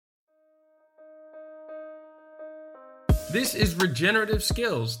This is Regenerative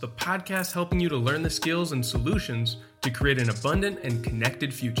Skills, the podcast helping you to learn the skills and solutions to create an abundant and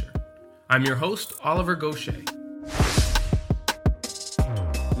connected future. I'm your host, Oliver Gaucher.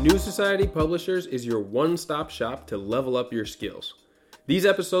 New Society Publishers is your one-stop shop to level up your skills. These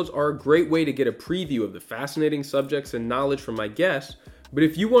episodes are a great way to get a preview of the fascinating subjects and knowledge from my guests, but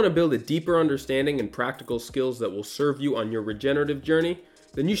if you want to build a deeper understanding and practical skills that will serve you on your regenerative journey,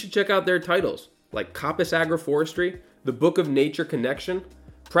 then you should check out their titles, like Coppice Agroforestry, The Book of Nature Connection,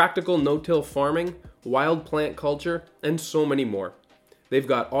 Practical No-Till Farming, Wild Plant Culture, and so many more. They've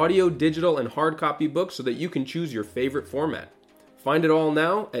got audio, digital, and hard copy books so that you can choose your favorite format. Find it all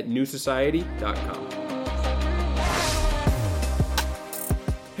now at newsociety.com.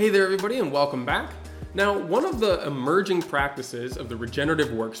 Hey there, everybody, and welcome back. Now, one of the emerging practices of the regenerative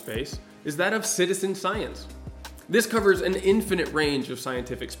workspace is that of citizen science. This covers an infinite range of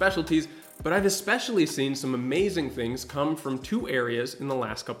scientific specialties, but I've especially seen some amazing things come from two areas in the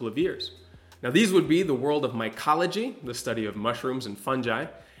last couple of years. Now, these would be the world of mycology, the study of mushrooms and fungi,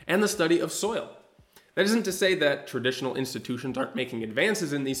 and the study of soil. That isn't to say that traditional institutions aren't making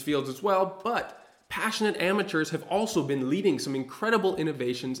advances in these fields as well, but passionate amateurs have also been leading some incredible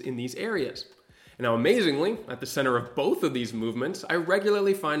innovations in these areas. Now, amazingly, at the center of both of these movements, I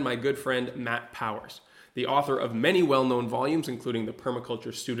regularly find my good friend Matt Powers, the author of many well-known volumes, including the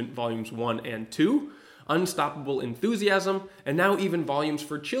Permaculture Student Volumes 1 and 2, Unstoppable Enthusiasm, and now even volumes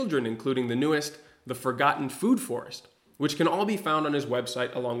for children, including the newest, The Forgotten Food Forest, which can all be found on his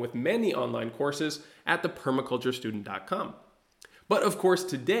website along with many online courses at thepermaculturestudent.com. But of course,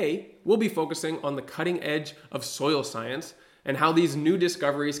 today, we'll be focusing on the cutting edge of soil science and how these new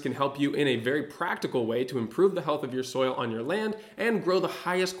discoveries can help you in a very practical way to improve the health of your soil on your land and grow the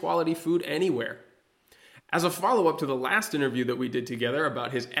highest quality food anywhere. As a follow-up to the last interview that we did together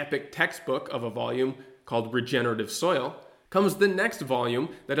about his epic textbook of a volume called Regenerative Soil, comes the next volume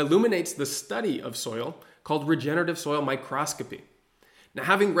that illuminates the study of soil called Regenerative Soil Microscopy. Now,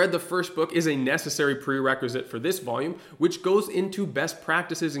 having read the first book is a necessary prerequisite for this volume, which goes into best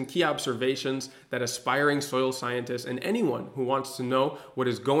practices and key observations that aspiring soil scientists and anyone who wants to know what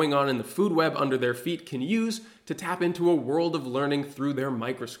is going on in the food web under their feet can use to tap into a world of learning through their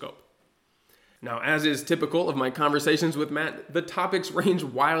microscope. Now, as is typical of my conversations with Matt, the topics range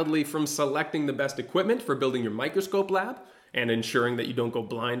wildly from selecting the best equipment for building your microscope lab and ensuring that you don't go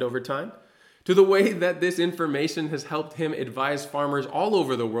blind over time, to the way that this information has helped him advise farmers all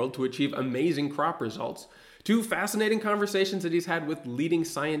over the world to achieve amazing crop results, to fascinating conversations that he's had with leading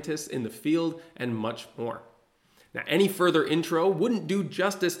scientists in the field, and much more. Now, any further intro wouldn't do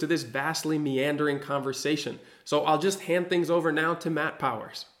justice to this vastly meandering conversation, so I'll just hand things over now to Matt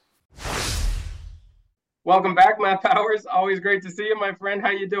Powers. Welcome back, Matt Powers. Always great to see you, my friend.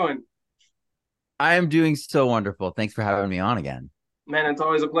 How you doing? I am doing so wonderful. Thanks for having me on again. Man, it's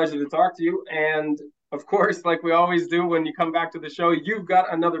always a pleasure to talk to you. And of course, like we always do when you come back to the show, you've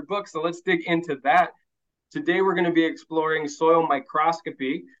got another book. So let's dig into that. Today, we're going to be exploring soil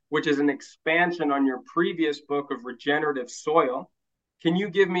microscopy, which is an expansion on your previous book of regenerative soil. Can you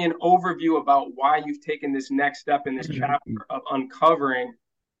give me an overview about why you've taken this next step in this chapter of uncovering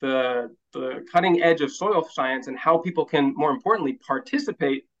the cutting edge of soil science and how people can, more importantly,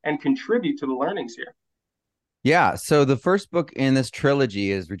 participate and contribute to the learnings here? Yeah, so the first book in this trilogy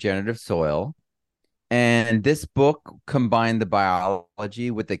is Regenerative Soil. And this book combined the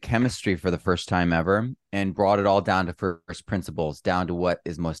biology with the chemistry for the first time ever and brought it all down to first principles, down to what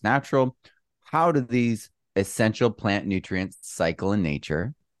is most natural. How do these essential plant nutrients cycle in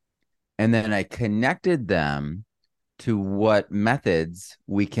nature? And then I connected them to what methods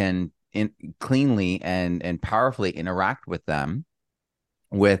we can cleanly and powerfully interact with them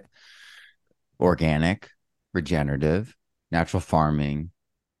with organic, regenerative, natural farming,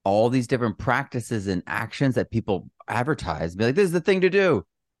 all these different practices and actions that people advertise. Be like, this is the thing to do.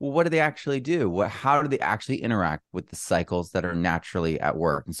 Well, what do they actually do? How do they actually interact with the cycles that are naturally at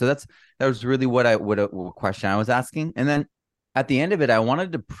work? And so that was really what a question I was asking. And then at the end of it, I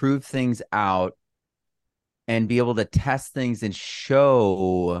wanted to prove things out and be able to test things and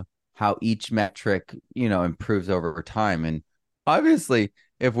show how each metric, improves over time. And obviously,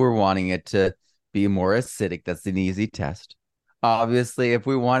 if we're wanting it to be more acidic, that's an easy test. Obviously, if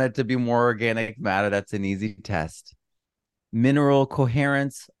we want it to be more organic matter, that's an easy test. Mineral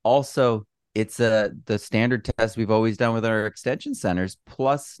coherence, also, it's the standard test we've always done with our extension centers,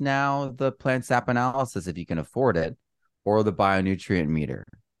 plus now the plant sap analysis, if you can afford it, or the bionutrient meter.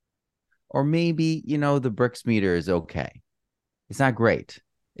 Or maybe, the Brix meter is okay. It's not great.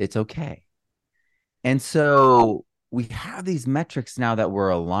 It's okay. And so we have these metrics now that we're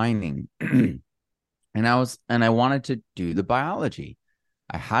aligning And I wanted to do the biology.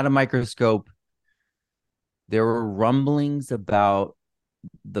 I had a microscope. There were rumblings about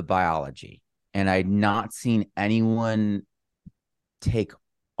the biology, and I'd not seen anyone take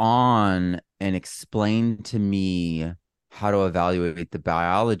on and explain to me how to evaluate the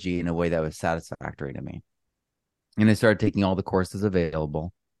biology in a way that was satisfactory to me. And I started taking all the courses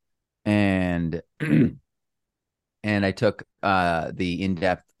available, and and I took the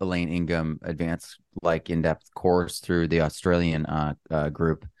in-depth Elaine Ingham advanced in-depth course through the Australian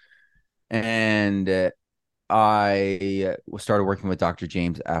group, and I started working with Dr.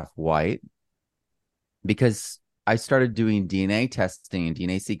 James F. White because I started doing DNA testing and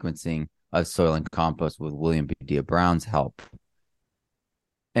DNA sequencing of soil and compost with William B. D. Brown's help.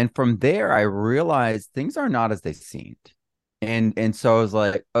 And from there, I realized things are not as they seemed. And so I was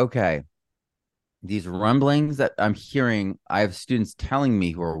like, okay, these rumblings that I'm hearing, I have students telling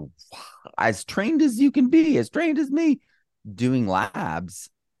me who are as trained as you can be, as trained as me, doing labs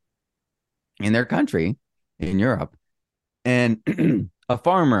in their country, in Europe. And a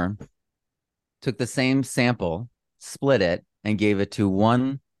farmer took the same sample, split it, and gave it to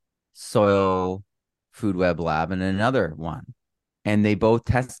one soil food web lab and another one. And they both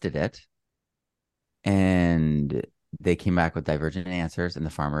tested it, and they came back with divergent answers, and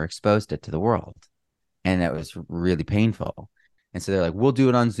the farmer exposed it to the world. And it was really painful. And so they're like, we'll do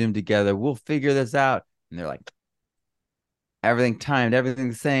it on Zoom together. We'll figure this out. And they're like, everything timed, everything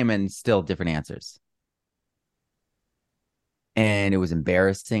the same, and still different answers. And it was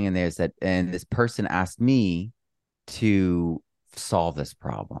embarrassing. And and this person asked me to solve this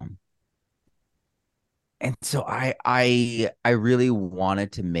problem. And so I really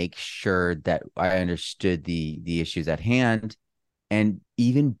wanted to make sure that I understood the issues at hand, and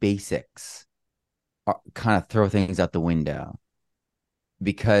even basics kind of throw things out the window,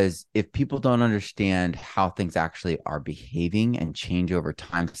 because if people don't understand how things actually are behaving and change over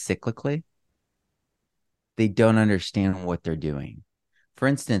time cyclically, they don't understand what they're doing. For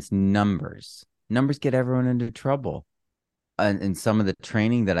instance, numbers get everyone into trouble. And some of the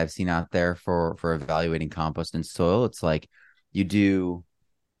training that I've seen out there for evaluating compost and soil, it's like you do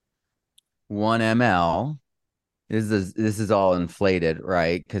 1 ml. This is all inflated,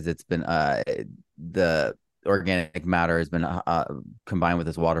 right? Because it's been the organic matter has been combined with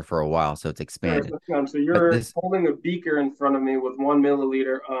this water for a while, so it's Sure. expanded. So But you're this, holding a beaker in front of me with 1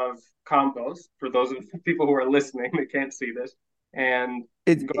 milliliter of compost. For those of people who are listening, they can't see this. And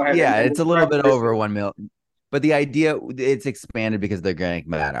it's go ahead yeah, and it's a little describe bit this. over 1 mil. But the idea, it's expanded because of the organic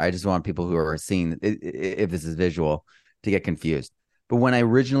matter. I just want people who are seeing, if this is visual, to get confused. But when I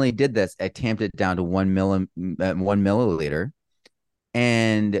originally did this, I tamped it down to 1 milliliter.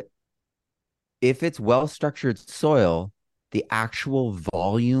 And if it's well structured soil, the actual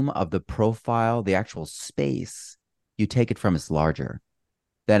volume of the profile, the actual space you take it from is larger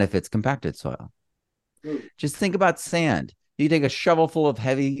than if it's compacted soil. Hmm. Just think about sand. You take a shovel full of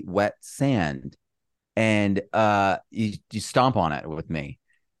heavy, wet sand, and you stomp on it with me.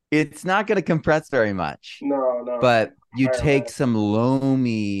 It's not going to compress very much. No, no, it's But you higher take mass. some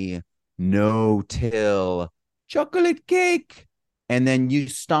loamy, no-till chocolate cake, and then you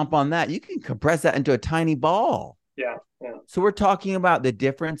stomp on that. You can compress that into a tiny ball. Yeah, yeah. So we're talking about the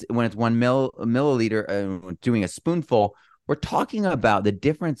difference when it's 1 milliliter, doing a spoonful. We're talking about the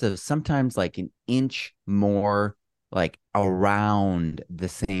difference of sometimes like an inch more, like around the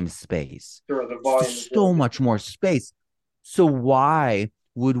same space. Sure, the So volume is really so much more space. So why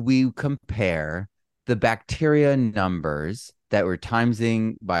would we compare the bacteria numbers that we're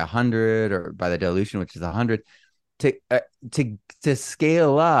timesing by 100 or by the dilution, which is 100, to to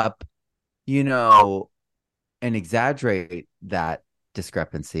scale up, you know, and exaggerate that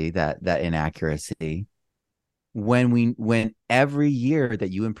discrepancy, that inaccuracy, when every year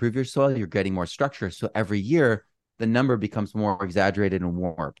that you improve your soil, you're getting more structure. So every year the number becomes more exaggerated and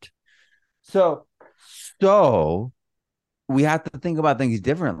warped. So so we have to think about things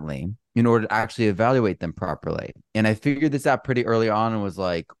differently in order to actually evaluate them properly. And I figured this out pretty early on and was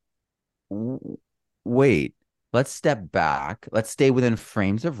like, wait, let's step back. Let's stay within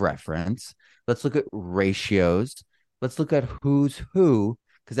frames of reference. Let's look at ratios. Let's look at who's who,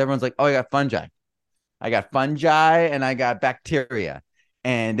 because everyone's like, oh, I got fungi. I got fungi and I got bacteria,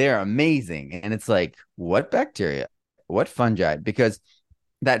 and they're amazing. And it's like, what bacteria? What fungi? Because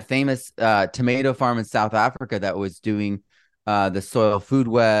that famous tomato farm in South Africa that was doing the soil food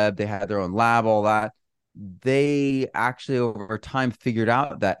web, they had their own lab, all that. They actually over time figured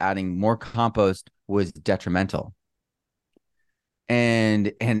out that adding more compost was detrimental.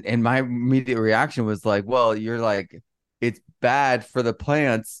 And my immediate reaction was like, well, you're like, it's bad for the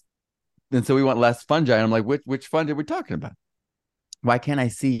plants, And so we want less fungi. And I'm like, which fungi are we talking about? Why can't I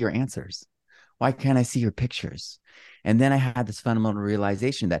see your answers? Why can't I see your pictures? And then I had this fundamental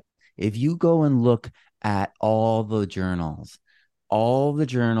realization that if you go and look at all the journals,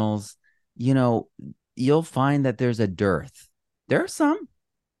 you know, you'll find that there's a dearth. There are some,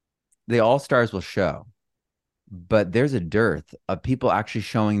 the all stars will show, but there's a dearth of people actually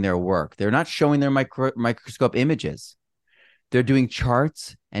showing their work. They're not showing their microscope images. They're doing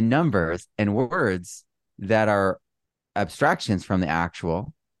charts and numbers and words that are abstractions from the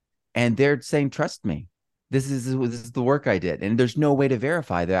actual, and they're saying, "Trust me, this is the work I did," and there's no way to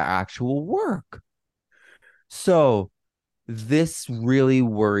verify their actual work. So this really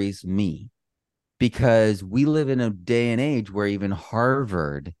worries me because we live in a day and age where even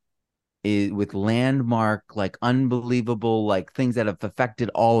Harvard is with landmark, like unbelievable, like things that have affected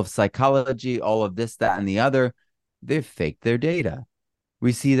all of psychology, all of this, that, and the other. They've faked their data.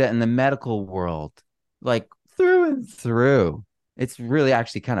 We see that in the medical world, like through and through. It's really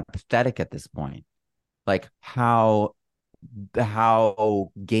actually kind of pathetic at this point, like how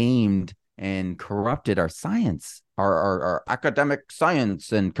gamed and corrupted our science, our academic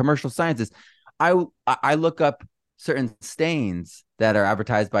science and commercial sciences. I look up certain stains that are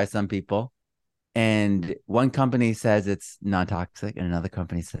advertised by some people, and one company says it's non-toxic, and another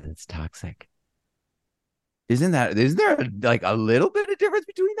company says it's toxic. Isn't there like a little bit of difference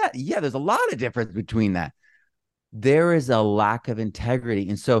between that? Yeah, there's a lot of difference between that. There is a lack of integrity.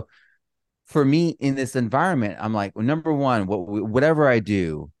 And so for me in this environment, I'm like, well, number one, whatever I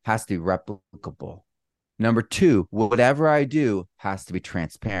do has to be replicable. Number two, whatever I do has to be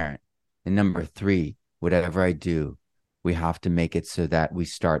transparent. And number three, whatever I do, we have to make it so that we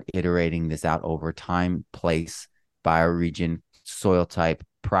start iterating this out over time, place, bioregion, soil type,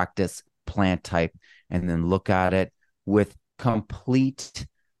 practice, plant type, and then look at it with complete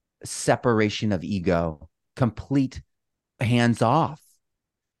separation of ego, complete hands off,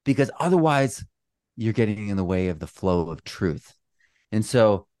 because otherwise you're getting in the way of the flow of truth. And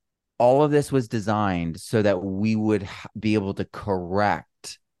so all of this was designed so that we would be able to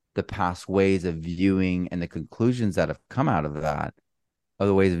correct the past ways of viewing and the conclusions that have come out of that,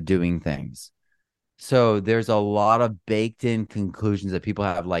 other ways of doing things. So there's a lot of baked in conclusions that people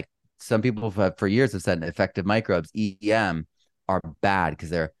have. Like some people have, for years have said effective microbes, EM, are bad because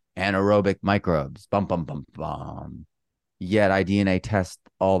they're anaerobic microbes. Bum, bum, bum, bum. Yet I DNA test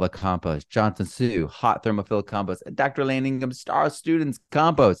all the compost. Johnson Su, hot thermophilic compost. Dr. Lane Ingham, star students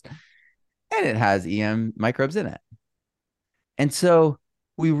compost. And it has EM microbes in it. And so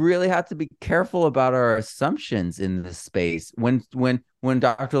we really have to be careful about our assumptions in this space. When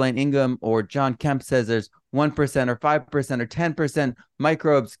Dr. Lane Ingham or John Kemp says there's 1% or 5% or 10%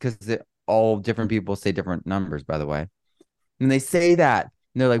 microbes, because all different people say different numbers, by the way. And they say that,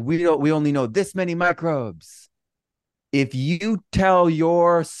 and they're like, we only know this many microbes. If you tell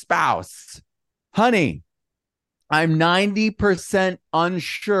your spouse, honey, I'm 90%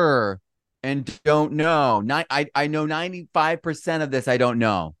 unsure and don't know. I know 95% of this. I don't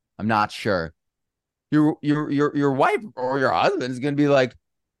know. I'm not sure. Your wife or your husband is going to be like,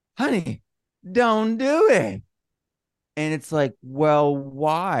 honey, don't do it. And it's like, well,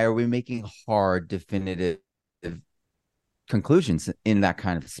 why are we making hard, definitive conclusions in that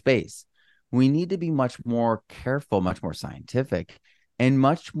kind of space? We need to be much more careful, much more scientific, and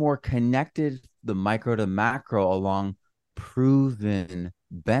much more connected the micro to macro along proven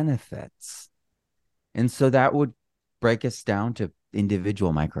benefits. And so that would break us down to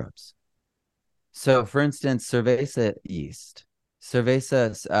individual microbes. So, for instance, cerveza yeast,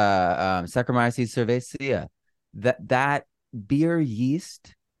 cerveza, Saccharomyces cerevisiae, that beer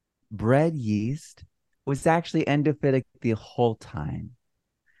yeast, bread yeast, was actually endophytic the whole time.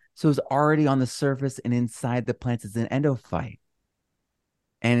 So it's already on the surface and inside the plants as an endophyte.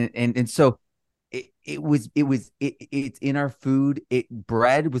 And so it's in our food.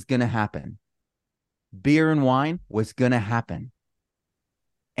 Bread was gonna happen. Beer and wine was gonna happen.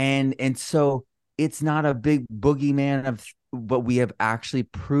 And so it's not a big boogeyman but we have actually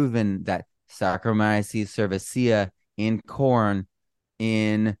proven that Saccharomyces cerevisiae in corn,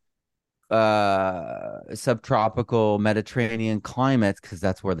 in subtropical Mediterranean climates, because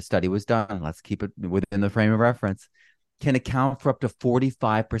that's where the study was done. Let's keep it within the frame of reference, can account for up to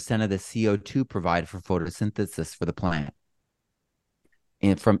 45% of the CO2 provided for photosynthesis for the plant.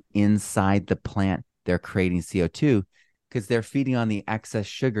 And from inside the plant, they're creating CO2 because they're feeding on the excess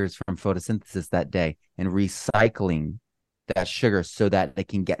sugars from photosynthesis that day and recycling that sugar so that they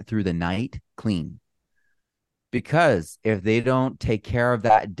can get through the night clean. Because if they don't take care of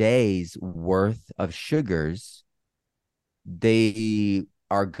that day's worth of sugars, they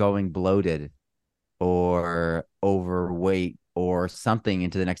are going bloated or overweight or something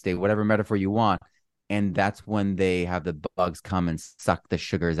into the next day, whatever metaphor you want. And that's when they have the bugs come and suck the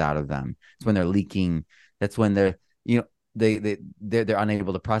sugars out of them. It's when they're leaking. That's when they're, you know, they're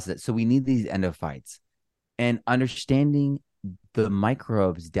unable to process it. So we need these endophytes, and understanding the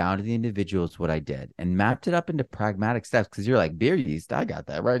microbes down to the individual is what I did, and mapped it up into pragmatic steps. Because you're like, beer yeast, I got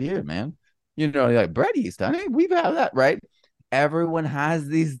that right here, man. You know, you're like, bread yeast, I mean, we've had that, right? Everyone has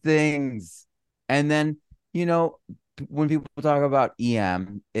these things. And then, you know, when people talk about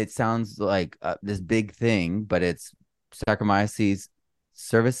EM, it sounds like this big thing, but it's Saccharomyces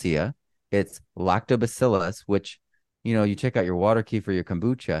cerevisiae. It's lactobacillus, which, you know, you check out your water key for your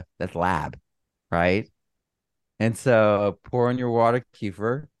kombucha, that's lab, right? And so pour in your water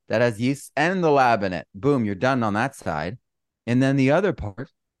kefir that has yeast and the lab in it. Boom, you're done on that side. And then the other part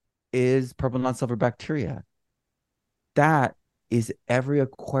is purple non-sulfur bacteria. That is every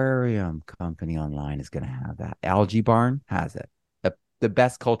aquarium company online is going to have that. Algae Barn has it. The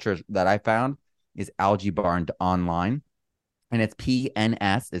best culture that I found is Algae Barn online, and it's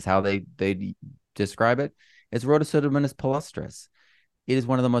PNS is how they describe it. It's Rhodocytomonas palustris. It is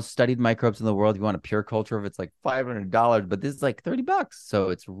one of the most studied microbes in the world. You want a pure culture of it's like $500, but this is like $30. So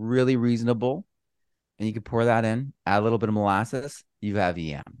it's really reasonable. And you can pour that in, add a little bit of molasses, you have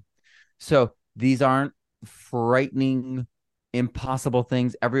EM. So these aren't frightening, impossible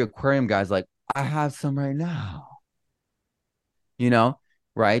things. Every aquarium guy's like, I have some right now. You know,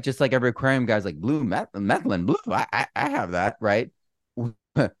 right? Just like every aquarium guy's like, blue methylene, blue. I have that, right?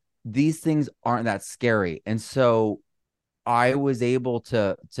 These things aren't that scary. And so I was able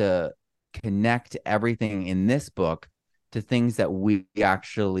to connect everything in this book to things that we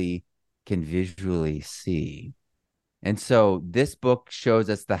actually can visually see. And so this book shows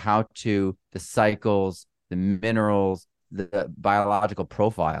us the how to, the cycles, the minerals, the biological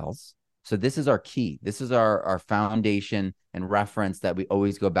profiles. So this is our key. This is our foundation and reference that we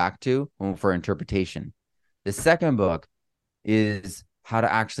always go back to for interpretation. The second book is how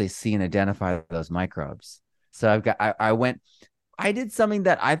to actually see and identify those microbes. So I did something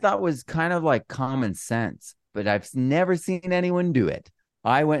that I thought was kind of like common sense, but I've never seen anyone do it.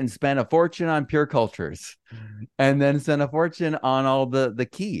 I went and spent a fortune on pure cultures and then spent a fortune on all the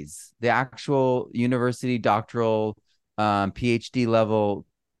keys, the actual university doctoral PhD level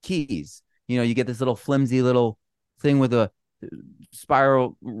keys. You know, you get this little flimsy little thing with a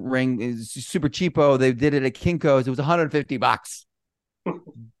spiral ring. It's super cheapo. They did it at Kinko's. It was $150.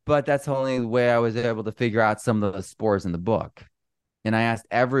 But that's the only way I was able to figure out some of the spores in the book. And I asked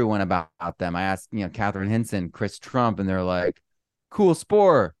everyone about them. I asked, you know, Catherine Hinson, Chris Trump, and they're like, cool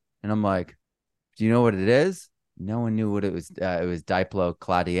spore. And I'm like, do you know what it is? No one knew what it was. It was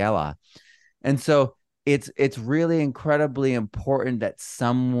Diplocladiella. And so it's really incredibly important that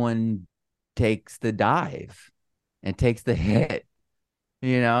someone takes the dive and takes the hit.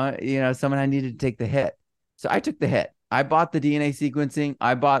 Someone I needed to take the hit. So I took the hit. I bought the DNA sequencing.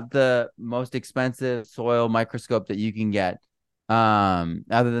 I bought the most expensive soil microscope that you can get,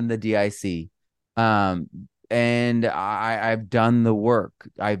 other than the DIC. And I've done the work.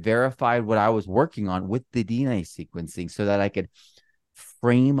 I verified what I was working on with the DNA sequencing so that I could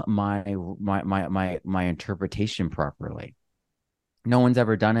frame my interpretation properly. No one's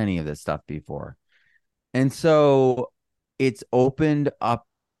ever done any of this stuff before. And so it's opened up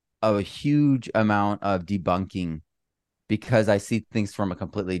a huge amount of debunking because I see things from a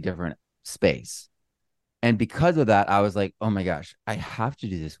completely different space. And because of that, I was like, oh my gosh, I have to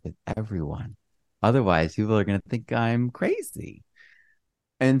do this with everyone. Otherwise, people are going to think I'm crazy.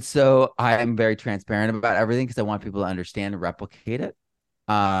 And so I'm very transparent about everything because I want people to understand and replicate it.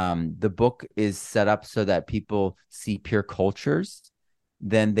 The book is set up so that people see pure cultures.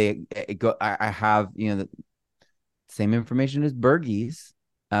 Then I have, the same information as Bergey's,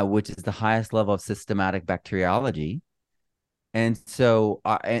 which is the highest level of systematic bacteriology. And so,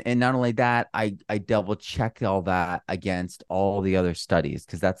 and not only that, I double check all that against all the other studies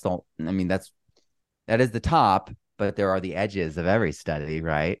because that is the top, but there are the edges of every study,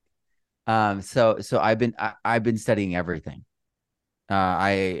 right? So I've been studying everything.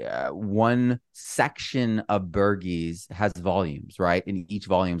 One section of Bergey's has volumes, right? And each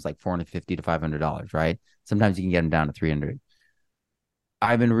volume is like $450 to $500, right? Sometimes you can get them down to $300.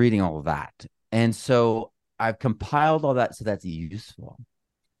 I've been reading all of that, and so I've compiled all that so that's useful,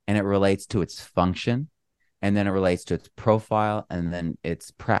 and it relates to its function, and then it relates to its profile, and then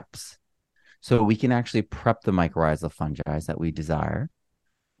its preps. So we can actually prep the mycorrhizal fungi that we desire.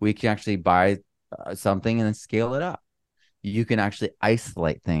 We can actually buy something and then scale it up. You can actually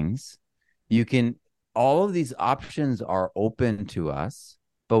isolate things. All of these options are open to us.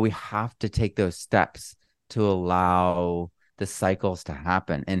 but we have to take those steps to allow the cycles to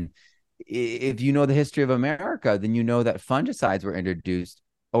happen. And if you know the history of America, then you know that fungicides were introduced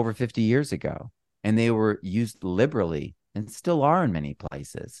over 50 years ago, and they were used liberally and still are in many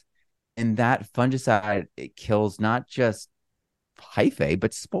places. And that fungicide, it kills not just hyphae,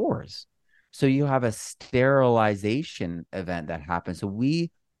 but spores. So you have a sterilization event that happens. So when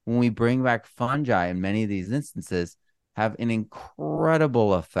we bring back fungi in many of these instances, have an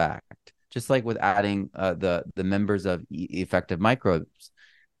incredible effect. Just like with adding the members of effective microbes,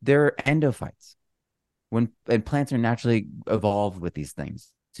 they're endophytes. And plants are naturally evolved with these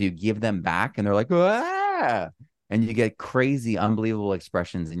things. So you give them back, and they're like, ah, and you get crazy, unbelievable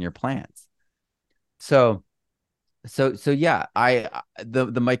expressions in your plants. So yeah,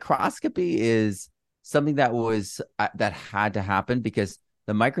 the microscopy is something that was that had to happen, because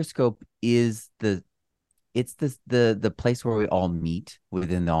the microscope is the place where we all meet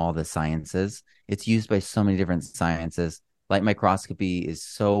within all the sciences. It's used by so many different sciences. Light microscopy is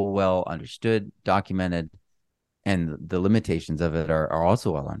so well understood, documented, and the limitations of it are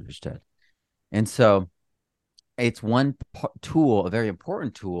also well understood. And so it's one tool, a very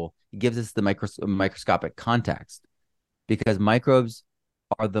important tool. It gives us the microscopic context, because microbes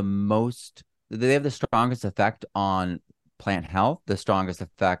are they have the strongest effect on plant health, the strongest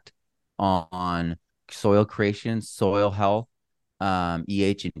effect on soil creation, soil health,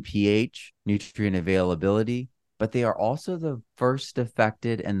 EH and pH, nutrient availability, but they are also the first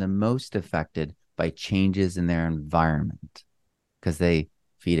affected and the most affected by changes in their environment, because they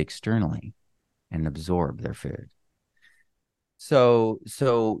feed externally and absorb their food. So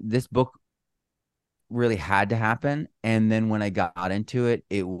this book really had to happen. And then when I got into it,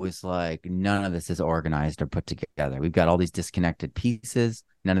 it was like, none of this is organized or put together. We've got all these disconnected pieces.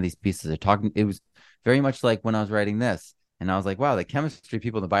 None of these pieces are talking. It was very much like when I was writing this, and I was like, wow, the chemistry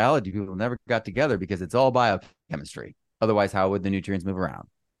people and the biology people never got together, because it's all biochemistry. Otherwise, how would the nutrients move around?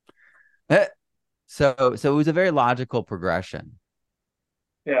 So it was a very logical progression.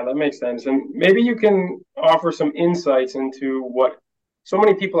 Yeah, that makes sense. And maybe you can offer some insights into what so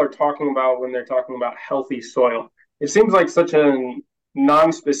many people are talking about when they're talking about healthy soil. It seems like such a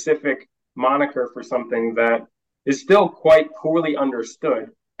non-specific moniker for something that is still quite poorly understood.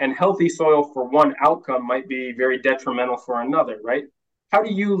 And healthy soil for one outcome might be very detrimental for another, right? How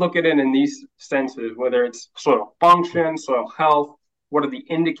do you look at it in these senses, whether it's soil function, soil health? What are the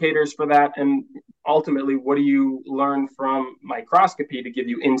indicators for that? And ultimately, what do you learn from microscopy to give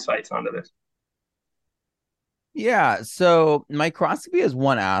you insights onto this? Yeah, so microscopy is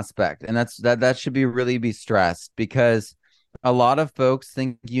one aspect, and that should be stressed, because a lot of folks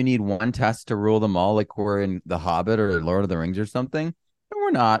think you need one test to rule them all, like we're in The Hobbit or Lord of the Rings or something. And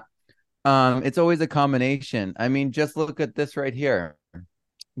we're not. It's always a combination. I mean, just look at this right here.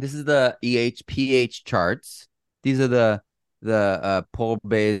 This is the EH pH charts. These are the pole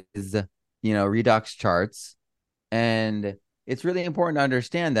based, redox charts. And it's really important to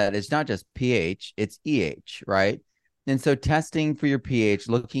understand that it's not just pH, it's EH, right? And so testing for your pH,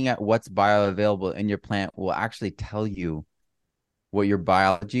 looking at what's bioavailable in your plant, will actually tell you what your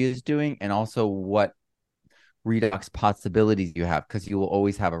biology is doing, and also what redox possibilities you have, because you will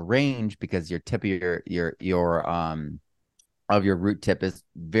always have a range, because your tip of your root tip is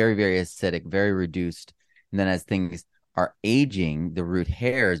very, very acidic, very reduced. And then as things are aging, the root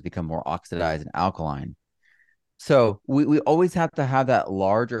hairs become more oxidized and alkaline. So we always have to have that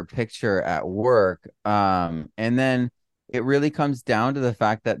larger picture at work. And then it really comes down to the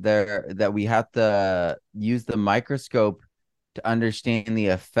fact that we have to use the microscope to understand the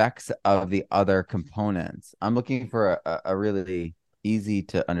effects of the other components. I'm looking for a really easy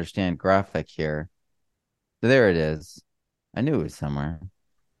to understand graphic here. There it is. I knew it was somewhere.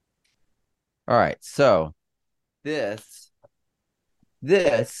 All right. So this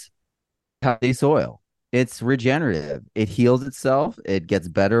healthy soil. It's regenerative. It heals itself. It gets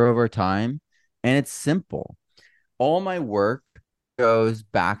better over time, and it's simple. All my work goes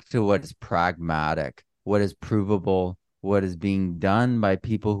back to what is pragmatic, what is provable, what is being done by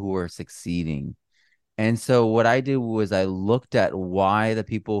people who are succeeding. And so what I did was I looked at why the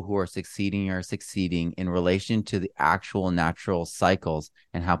people who are succeeding in relation to the actual natural cycles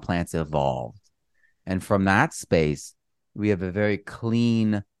and how plants evolved. And from that space, we have a very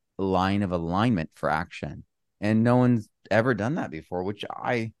clean line of alignment for action. And no one's ever done that before, which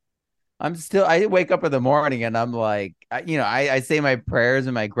I wake up in the morning and I'm like, I say my prayers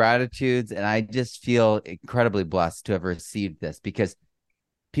and my gratitudes, and I just feel incredibly blessed to have received this, because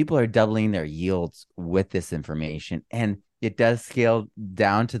people are doubling their yields with this information, and it does scale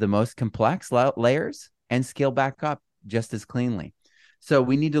down to the most complex layers and scale back up just as cleanly. So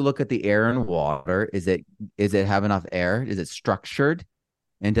we need to look at the air and water. Is it have enough air? Is it structured?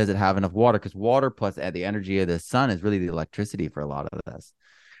 And does it have enough water? Because water plus the energy of the sun is really the electricity for a lot of this.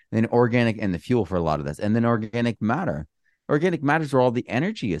 Then organic and the fuel for a lot of this. And then organic matter. Organic matter is where all the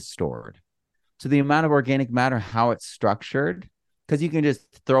energy is stored. So the amount of organic matter, how it's structured, because you can just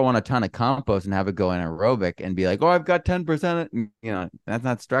throw on a ton of compost and have it go anaerobic and be like, oh, I've got 10%. That's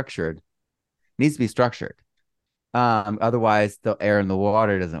not structured. It needs to be structured. Otherwise, the air and the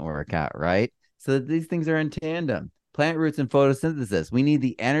water doesn't work out, right? So these things are in tandem. Plant roots and photosynthesis. We need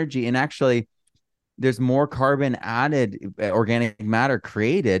the energy, and actually, there's more carbon added, organic matter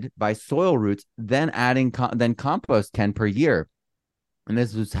created by soil roots than than compost can per year. And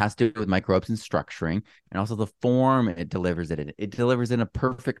has to do with microbes and structuring, and also the form it delivers it in. It delivers in a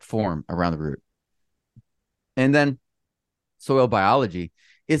perfect form around the root. And then soil biology.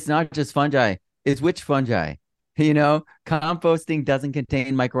 It's not just fungi. It's which fungi. Composting doesn't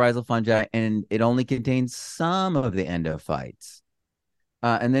contain mycorrhizal fungi, and it only contains some of the endophytes.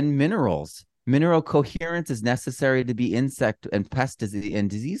 And then minerals. Mineral coherence is necessary to be insect and pest and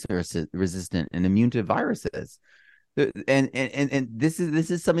disease resistant and immune to viruses. And this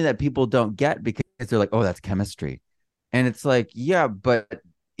is something that people don't get because they're like, oh, that's chemistry. And it's like, yeah, but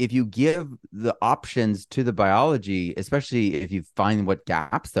if you give the options to the biology, especially if you find what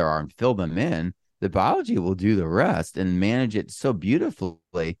gaps there are and fill them in, the biology will do the rest and manage it so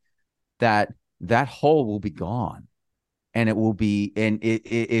beautifully that that hole will be gone. And it will be, and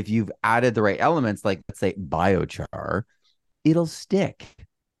if you've added the right elements, like let's say biochar, it'll stick.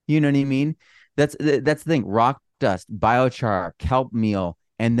 You know what I mean? That's the thing. Rock dust, biochar, kelp meal,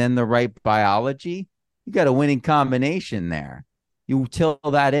 and then the right biology. You got a winning combination there. You till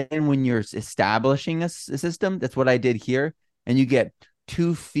that in when you're establishing a system. That's what I did here. And you get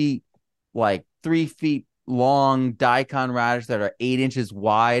 2 feet, like 3 feet long daikon radish that are 8 inches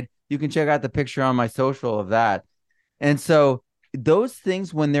wide. You can check out the picture on my social of that. And so those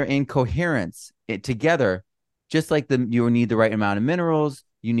things, when they're in coherence together, just like you need the right amount of minerals,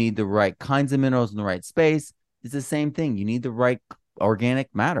 you need the right kinds of minerals in the right space. It's the same thing. You need the right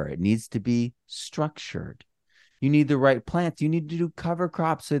organic matter. It needs to be structured. You need the right plants. You need to do cover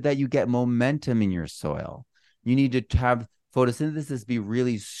crops so that you get momentum in your soil. You need to have photosynthesis be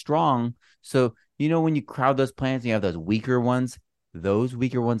really strong. So, when you crowd those plants and you have those weaker ones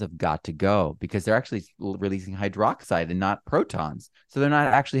have got to go because they're actually releasing hydroxide and not protons. So they're not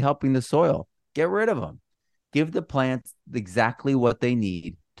actually helping the soil. Get rid of them. Give the plants exactly what they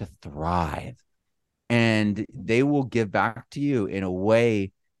need to thrive. And they will give back to you in a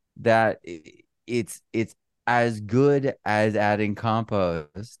way that it's as good as adding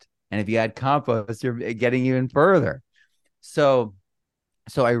compost. And if you add compost, you're getting even further. So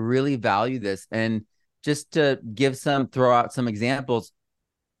I really value this. And just to throw out some examples,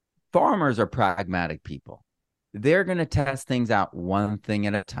 farmers are pragmatic people. They're going to test things out one thing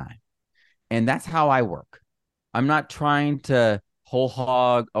at a time. And that's how I work. I'm not trying to whole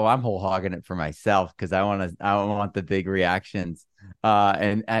hog. Oh, I'm whole hogging it for myself because I want the big reactions.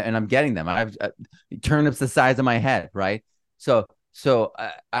 And I'm getting them. I have turnips the size of my head, right? So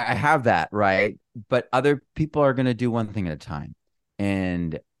I have that, right? But other people are going to do one thing at a time.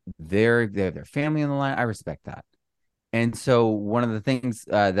 And they're their family on the line. I respect that. And so one of the things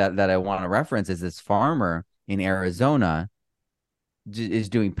that I want to reference is this farmer in Arizona is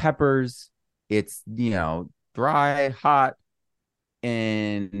doing peppers. It's dry, hot,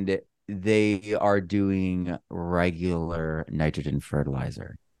 and they are doing regular nitrogen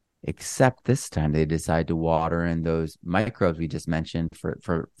fertilizer. Except this time they decide to water in those microbes we just mentioned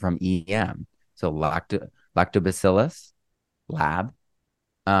from EM. So lactobacillus lab,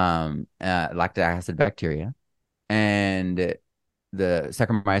 lactic acid bacteria, and the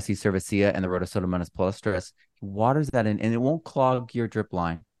Saccharomyces cerevisiae and the Rhodosotomonas palustris. He waters that in, and it won't clog your drip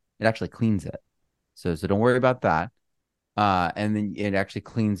line. It actually cleans it. So don't worry about that. And then it actually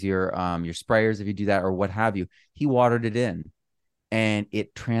cleans your sprayers if you do that or what have you. He watered it in, and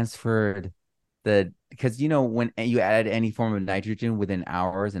it transferred because when you add any form of nitrogen within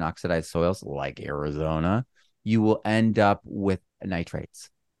hours in oxidized soils like Arizona, you will end up with nitrates.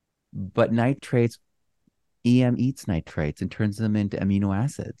 But nitrates, EM eats nitrates and turns them into amino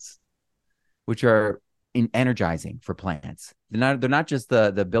acids, which are energizing for plants. They're not just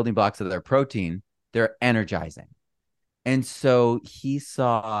the building blocks of their protein, they're energizing. And so he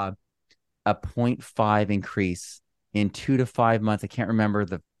saw a 0.5 increase in 2 to 5 months. I can't remember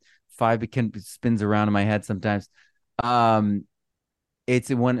the 5. It spins around in my head sometimes. It's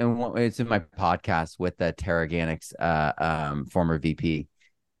in my podcast with the Terraganics former VP,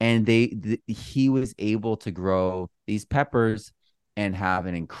 and he was able to grow these peppers and have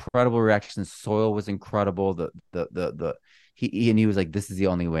an incredible reaction. The soil was incredible. He was like, this is the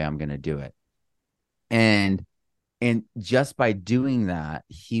only way I'm going to do it. And just by doing that,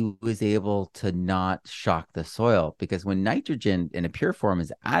 he was able to not shock the soil, because when nitrogen in a pure form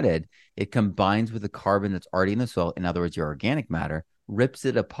is added, it combines with the carbon that's already in the soil. In other words, your organic matter, rips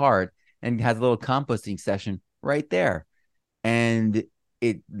it apart and has a little composting session right there. And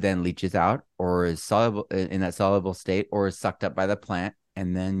it then leaches out, or is soluble in that soluble state, or is sucked up by the plant.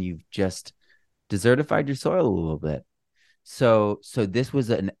 And then you've just desertified your soil a little bit. So this was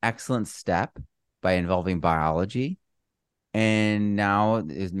an excellent step by involving biology. And now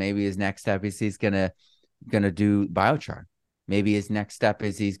is maybe his next step is he's gonna do biochar. Maybe his next step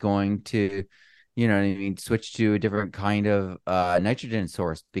is he's going to, switch to a different kind of nitrogen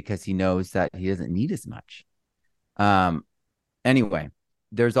source, because he knows that he doesn't need as much. Anyway,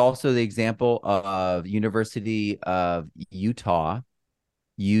 there's also the example of University of Utah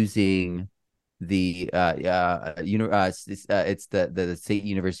using the it's the State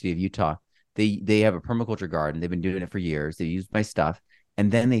University of Utah. They have a permaculture garden. They've been doing it for years. They used my stuff,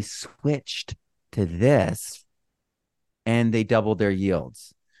 and then they switched to this, and they doubled their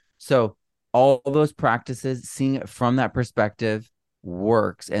yields. So all those practices, seeing it from that perspective,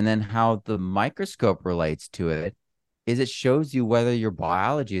 works. And then how the microscope relates to it is it shows you whether your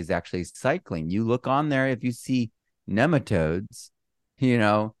biology is actually cycling. You look on there, if you see nematodes,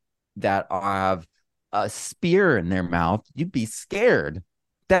 that have a spear in their mouth, you'd be scared.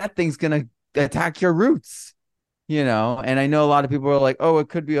 That thing's going to attack your roots, And I know a lot of people are like, oh, it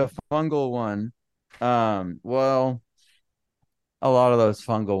could be a fungal one. Well, a lot of those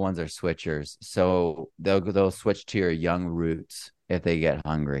fungal ones are switchers. So they'll switch to your young roots if they get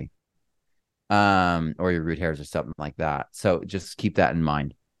hungry. Or your root hairs or something like that. So just keep that in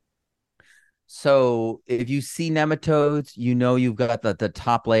mind. So if you see nematodes, you've got the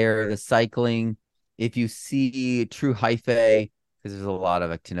top layer, the cycling. If you see true hyphae, because there's a lot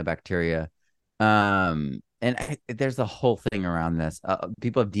of actinobacteria, and there's a whole thing around this.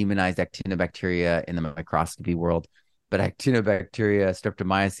 People have demonized actinobacteria in the microscopy world, but actinobacteria,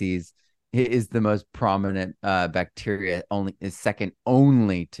 streptomyces, is the most prominent bacteria, is second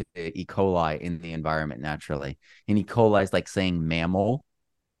only to E. coli in the environment naturally. And E. coli is like saying mammal,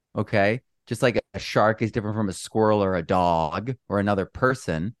 okay? Just like a shark is different from a squirrel or a dog or another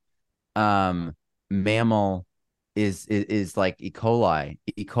person. Mammal is like E. coli.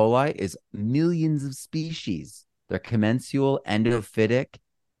 E. coli is millions of species. They're commensal, endophytic,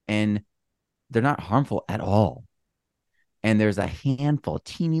 and they're not harmful at all. And there's a handful,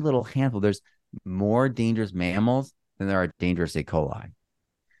 teeny little handful. There's more dangerous mammals than there are dangerous E. coli.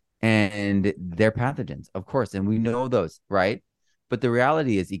 And they're pathogens, of course. And we know those, right? But the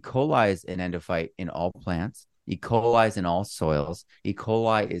reality is E. coli is an endophyte in all plants. E. coli is in all soils. E.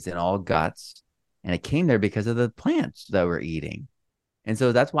 coli is in all guts. And it came there because of the plants that we're eating. And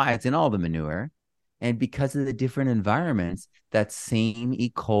so that's why it's in all the manure. And because of the different environments, that same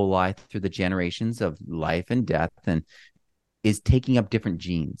E. coli through the generations of life and death and is taking up different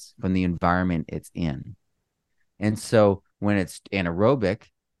genes from the environment it's in. And so when it's anaerobic,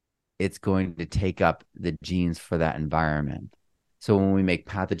 it's going to take up the genes for that environment. So when we make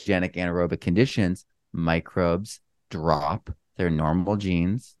pathogenic anaerobic conditions, microbes drop their normal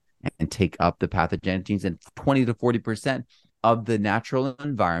genes and take up the pathogenic genes. And 20 to 40% of the natural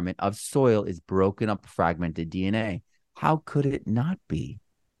environment of soil is broken up, fragmented DNA. How could it not be?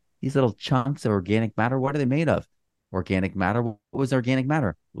 These little chunks of organic matter, what are they made of? Organic matter. What was organic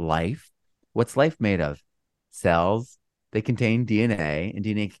matter? Life. What's life made of? Cells. They contain DNA, and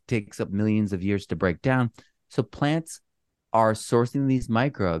DNA takes up millions of years to break down. So plants are sourcing these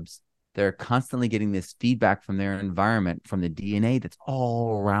microbes. They're constantly getting this feedback from their environment, from the DNA that's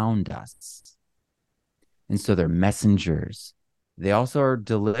all around us. And so they're messengers. They also are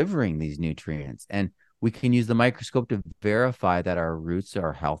delivering these nutrients. And we can use the microscope to verify that our roots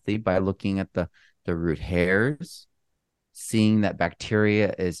are healthy by looking at the root hairs, seeing that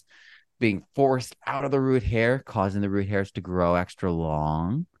bacteria is being forced out of the root hair, causing the root hairs to grow extra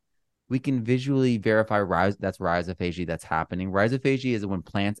long. We can visually verify that's rhizophagy that's happening. Rhizophagy is when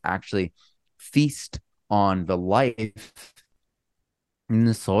plants actually feast on the life in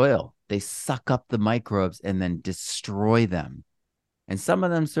the soil. They suck up the microbes and then destroy them. And some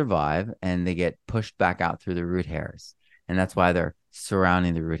of them survive and they get pushed back out through the root hairs. And that's why they're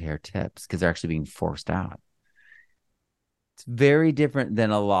surrounding the root hair tips, because they're actually being forced out. It's very different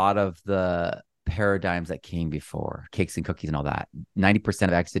than a lot of the paradigms that came before, cakes and cookies and all that. 90%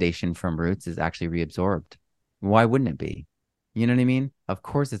 of exudation from roots is actually reabsorbed. Why wouldn't it be? You know what I mean? Of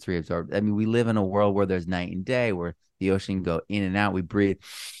course it's reabsorbed. I mean, we live in a world where there's night and day, where the ocean go in and out. We breathe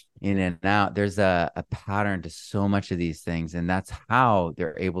in and out. There's a pattern to so much of these things. And that's how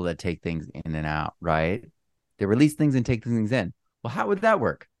they're able to take things in and out, right? They release things and take things in. Well, how would that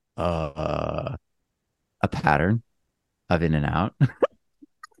work? A pattern of in and out.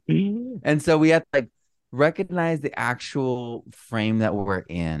 And so we have to like recognize the actual frame that we're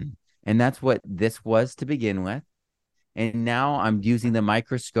in. And that's what this was to begin with. And now I'm using the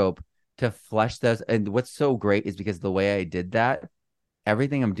microscope to flesh those. And what's so great is because the way I did that,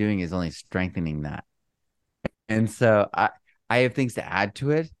 everything I'm doing is only strengthening that. And so I have things to add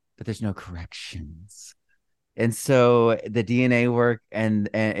to it, but there's no corrections. And so the DNA work and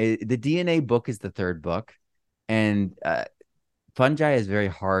the DNA book is the third book. And fungi is very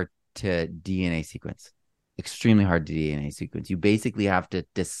hard to DNA sequence, extremely hard to DNA sequence. You basically have to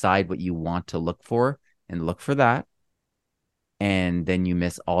decide what you want to look for and look for that. And then you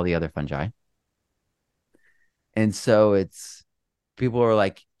miss all the other fungi. And so it's people are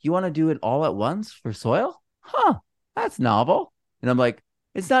like, you want to do it all at once for soil? Huh, that's novel. And I'm like,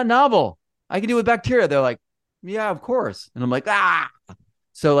 it's not novel. I can do it with bacteria. They're like, yeah, of course. And I'm like, ah.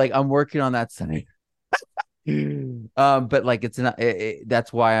 So like I'm working on that side. But like it's not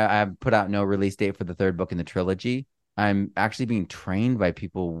that's why I put out no release date for the third book in the trilogy. I'm actually being trained by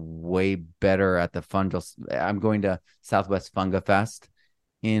people way better at the fungal. I'm going to Southwest Funga Fest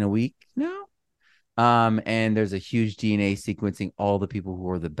in a week now. And there's a huge DNA sequencing. All the people who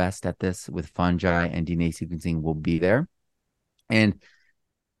are the best at this with fungi and DNA sequencing will be there. And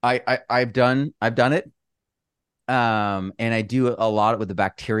I've done it. And I do a lot with the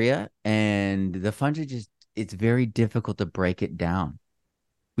bacteria and the fungi. Just it's very difficult to break it down.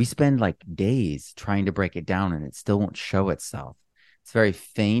 We spend like days trying to break it down and it still won't show itself. It's very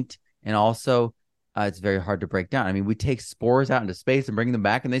faint. And also it's very hard to break down. I mean, we take spores out into space and bring them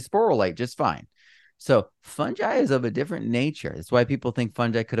back and they sporulate just fine. So fungi is of a different nature. That's why people think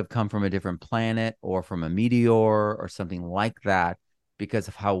fungi could have come from a different planet or from a meteor or something like that because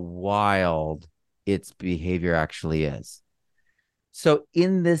of how wild its behavior actually is. So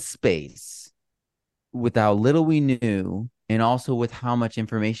in this space, with how little we knew, and also with how much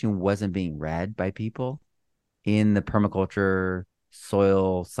information wasn't being read by people in the permaculture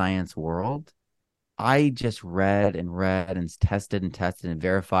soil science world, I just read and tested and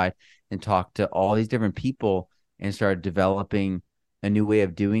verified and talked to all these different people and started developing a new way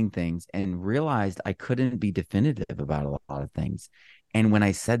of doing things and realized I couldn't be definitive about a lot of things. And when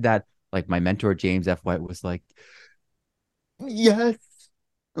I said that, like my mentor, James F. White, was like, yes,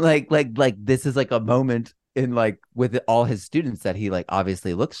 like this is like a moment in like with all his students that he like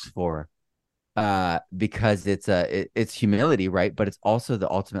obviously looks for because it's humility, right? But it's also the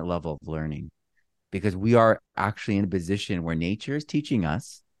ultimate level of learning because we are actually in a position where nature is teaching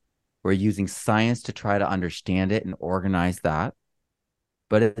us. We're using science to try to understand it and organize that,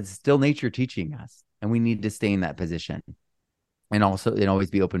 but it's still nature teaching us, and we need to stay in that position and also and always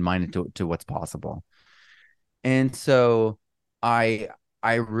be open-minded to what's possible. And so I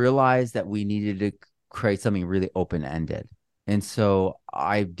realized that we needed to create something really open-ended. And so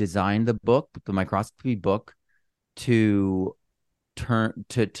I designed the microscopy book, to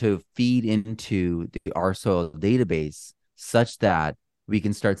feed into the R soil database such that we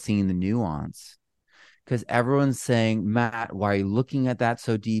can start seeing the nuance. Because everyone's saying, Matt, why are you looking at that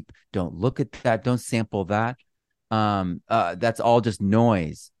so deep? Don't look at that. Don't sample that. That's all just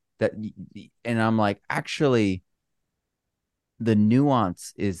noise. And I'm like, actually, the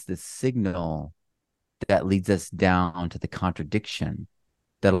nuance is the signal that leads us down to the contradiction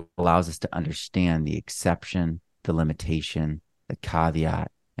that allows us to understand the exception, the limitation, the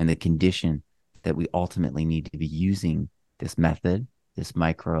caveat, and the condition that we ultimately need to be using this method, this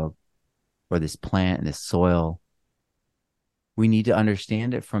microbe, or this plant and this soil. We need to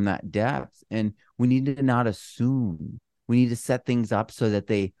understand it from that depth, and we need to not assume. We need to set things up so that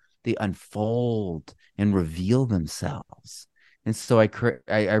they unfold and reveal themselves. And so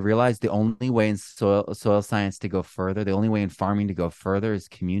I realized the only way in soil science to go further, the only way in farming to go further is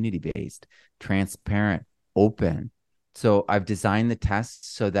community-based, transparent, open. So I've designed the tests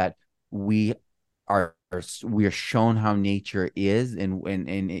so that we are shown how nature is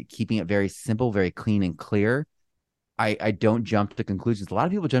and keeping it very simple, very clean and clear. I don't jump to conclusions. A lot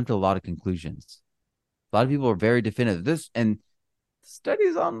of people jump to a lot of conclusions. A lot of people are very definitive. This and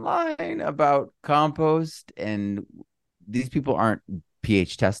studies online about compost, and these people aren't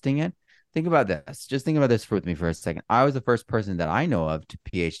pH testing it. Think about this. Just think about this with me for a second. I was the first person that I know of to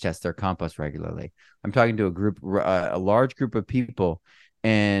pH test their compost regularly. I'm talking to a large group of people,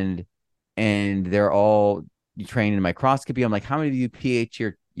 and they're all trained in microscopy. I'm like, how many of you pH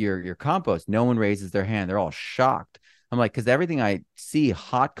your compost? No one raises their hand. They're all shocked. I'm like, because everything I see,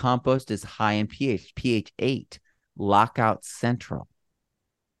 hot compost is high in pH 8, lockout central.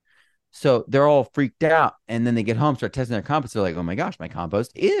 So they're all freaked out. And then they get home, start testing their compost. They're like, oh my gosh, my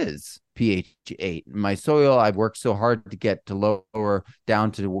compost is pH 8. My soil, I've worked so hard to get to lower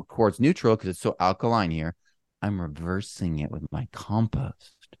down to towards neutral because it's so alkaline here. I'm reversing it with my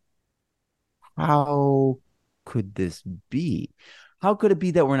compost. How could this be? How could it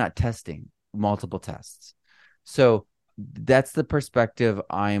be that we're not testing multiple tests? So that's the perspective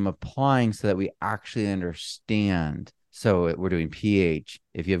I am applying so that we actually understand. So we're doing pH.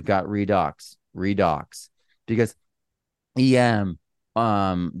 If you've got redox, because EM,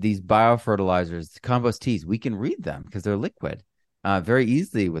 these biofertilizers, compost teas, we can read them because they're liquid, very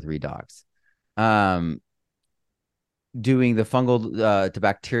easily with redox. Doing the fungal to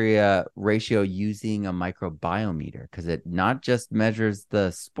bacteria ratio using a microbiometer because it not just measures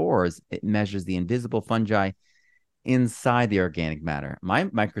the spores, it measures the invisible fungi inside the organic matter. My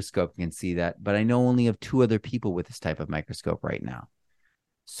microscope can see that, but I know only of 2 other people with this type of microscope right now.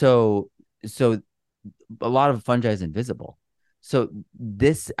 So a lot of fungi is invisible. So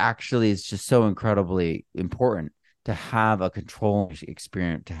this actually is just so incredibly important to have a control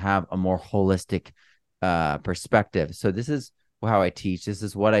experience, to have a more holistic perspective. So this is how I teach. This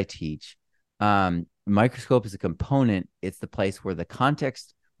is what I teach. Microscope is a component. It's the place where the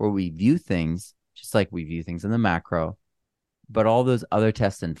context where we view things, just like we view things in the macro, but all those other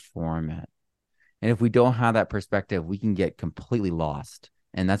tests inform it. And if we don't have that perspective, we can get completely lost.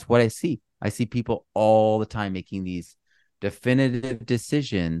 And that's what I see. I see people all the time making these definitive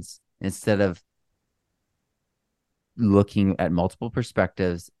decisions instead of looking at multiple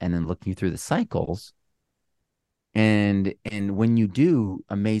perspectives and then looking through the cycles. And when you do,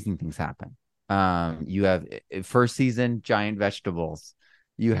 amazing things happen. You have first season giant vegetables.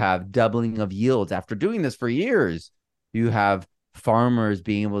 You have doubling of yields after doing this for years. You have farmers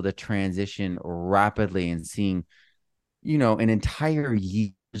being able to transition rapidly and seeing, an entire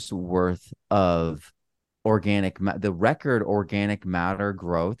year's worth of the record organic matter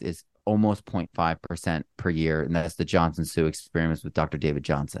growth is almost 0.5% per year. And that's the Johnson Su experiments with Dr. David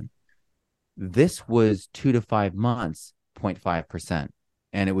Johnson. This was 2 to 5 months, 0.5%.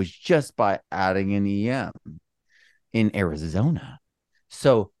 And it was just by adding an EM in Arizona.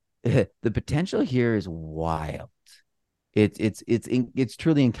 So the potential here is wild. It's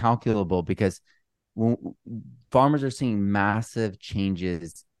truly incalculable because farmers are seeing massive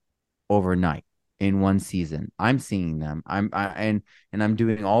changes overnight in one season. I'm seeing them. And I'm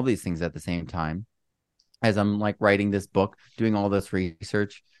doing all these things at the same time as I'm like writing this book, doing all this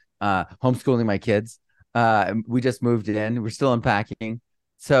research, homeschooling my kids. We just moved in. We're still unpacking.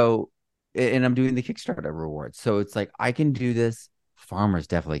 So, and I'm doing the Kickstarter rewards. So it's like I can do this. Farmers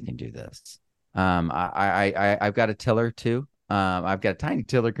definitely can do this. I've got a tiller too. I've got a tiny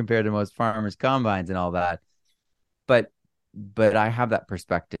tiller compared to most farmers' combines and all that. But I have that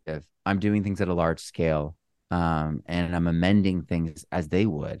perspective. I'm doing things at a large scale, and I'm amending things as they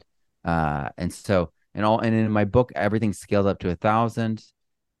would. And in my book, everything's scaled up to 1,000.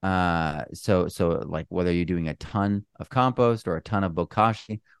 So like whether you're doing a ton of compost or a ton of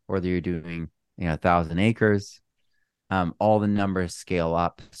bokashi, or whether you're doing 1,000 acres, all the numbers scale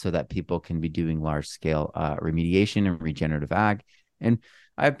up so that people can be doing large scale remediation and regenerative ag. And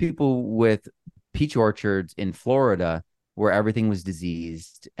I have people with peach orchards in Florida where everything was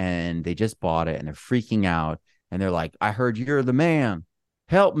diseased and they just bought it and they're freaking out and they're like, I heard you're the man,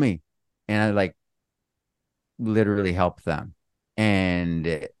 help me. And I like literally help them.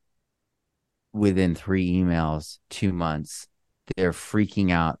 And within 3 emails, 2 months, they're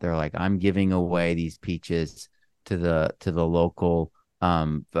freaking out. They're like, I'm giving away these peaches to the local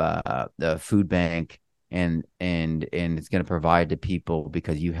the food bank and it's going to provide to people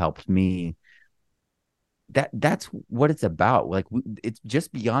because you helped me. That's what it's about. Like it's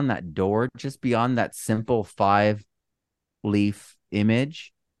just beyond that door, just beyond that simple 5-leaf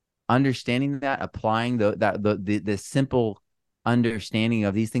image. Understanding that, applying the simple understanding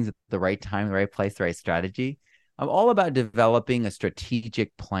of these things at the right time, the right place, the right strategy. I'm all about developing a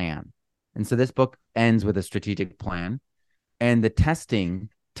strategic plan. And so this book ends with a strategic plan, and the testing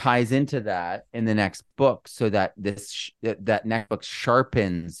ties into that in the next book so that that next book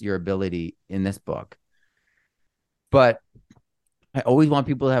sharpens your ability in this book. But I always want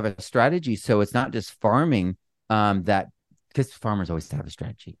people to have a strategy. So it's not just farming because farmers always have a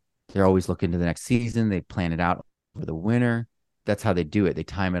strategy. They're always looking to the next season. They plan it out for the winter. That's how they do it. They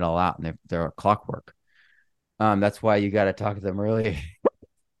time it all out and they're a clockwork. That's why you got to talk to them early.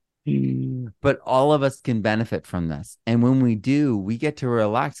 But all of us can benefit from this. And when we do, we get to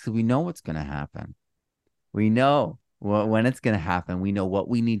relax because we know what's going to happen. We know when it's going to happen. We know what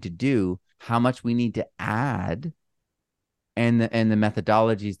we need to do, how much we need to add, and the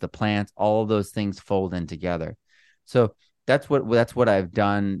methodologies, the plants, all of those things fold in together. So that's what I've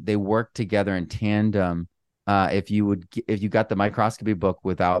done. They work together in tandem. If you got the microscopy book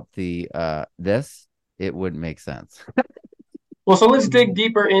without the this, it wouldn't make sense. Well, so let's dig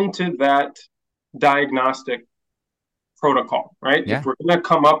deeper into that diagnostic protocol, right? Yeah. If we're going to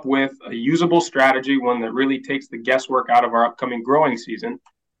come up with a usable strategy, one that really takes the guesswork out of our upcoming growing season,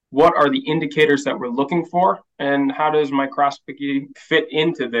 what are the indicators that we're looking for, and how does microscopy fit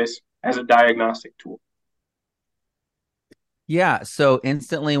into this as a diagnostic tool? Yeah. So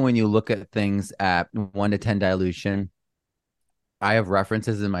instantly when you look at things at 1 to 10 dilution, I have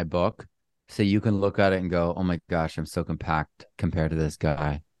references in my book. So you can look at it and go, oh my gosh, I'm so compact compared to this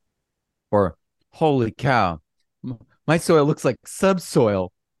guy. Or holy cow, my soil looks like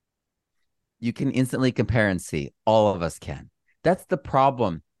subsoil. You can instantly compare and see. All of us can. That's the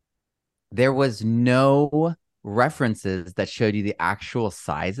problem. There was no references that showed you the actual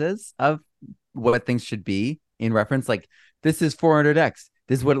sizes of what things should be in reference. Like, this is 400x.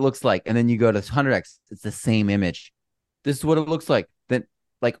 This is what it looks like. And then you go to 100x. It's the same image. This is what it looks like. Then,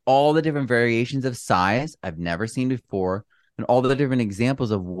 like, all the different variations of size I've never seen before, and all the different examples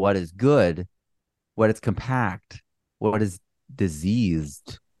of what is good, what is compact, what is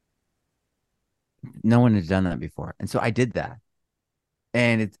diseased. No one has done that before. And so I did that.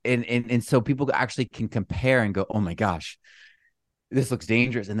 And so people actually can compare and go, oh my gosh, this looks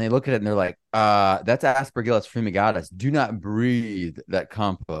dangerous. And they look at it and they're like, that's Aspergillus fumigatus. Do not breathe that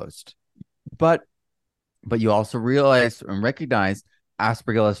compost. But you also realize and recognize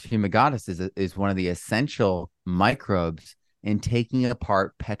Aspergillus fumigatus is one of the essential microbes in taking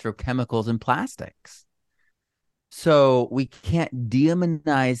apart petrochemicals and plastics. So we can't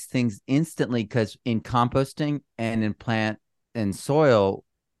demonize things instantly, because in composting and in plant and soil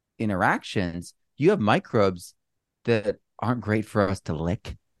interactions, you have microbes that aren't great for us to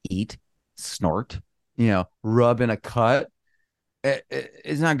lick, eat, snort, rub in a cut.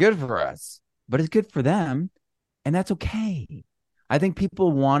 It's not good for us, but it's good for them. And that's okay. I think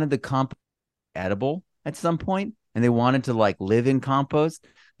people wanted the compost edible at some point, and they wanted to like live in compost.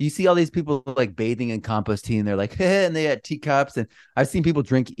 You see all these people like bathing in compost tea, and they're like, hey, and they had teacups. And I've seen people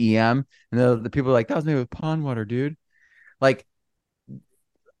drink EM, and the people are like, that was made with pond water, dude. Like,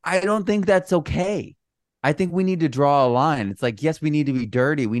 I don't think that's okay. I think we need to draw a line. It's like, yes, we need to be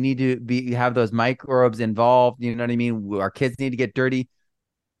dirty. We need to have those microbes involved. You know what I mean? Our kids need to get dirty,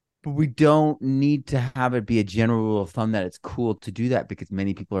 but we don't need to have it be a general rule of thumb that it's cool to do that, because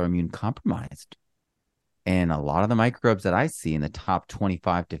many people are immune compromised. And a lot of the microbes that I see in the top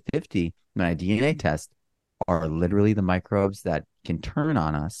 25 to 50 when I DNA test are literally the microbes that can turn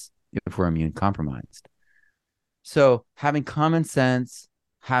on us if we're immune compromised. So having common sense,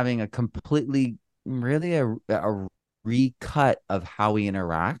 having a completely, really a recut of how we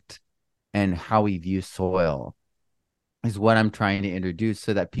interact and how we view soil is what I'm trying to introduce,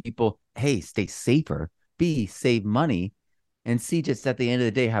 so that people, A, stay safer, B, save money, and C, just at the end of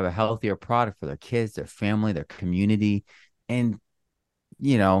the day, have a healthier product for their kids, their family, their community, and,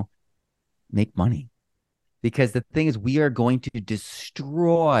 make money. Because the thing is, we are going to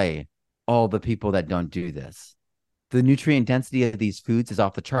destroy all the people that don't do this. The nutrient density of these foods is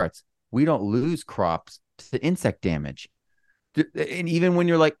off the charts. We don't lose crops to insect damage. And even when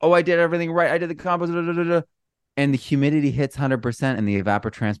you're like, oh, I did everything right, I did the compost, and the humidity hits 100% and the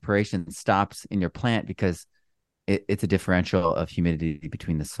evapotranspiration stops in your plant, because it's a differential of humidity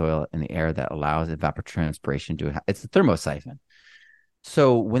between the soil and the air that allows evapotranspiration to, it's a thermosiphon.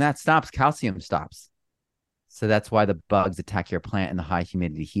 So when that stops, calcium stops. So that's why the bugs attack your plant in the high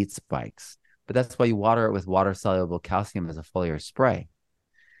humidity heat spikes. But that's why you water it with water soluble calcium as a foliar spray,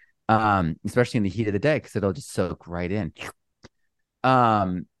 especially in the heat of the day, because it'll just soak right in.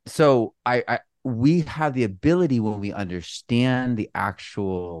 So we have the ability, when we understand the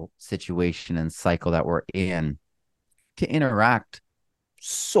actual situation and cycle that we're in, to interact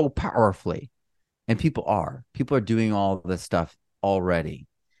so powerfully. And people are doing all this stuff already.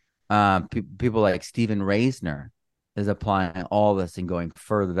 People like Stephen Reisner is applying all this and going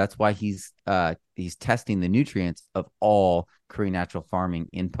further. That's why he's testing the nutrients of all Korean natural farming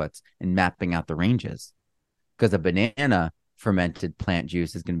inputs and mapping out the ranges, because a banana fermented plant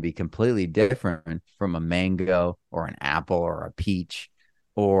juice is going to be completely different from a mango or an apple or a peach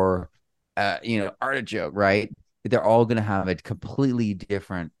or artichoke, right? They're all going to have a completely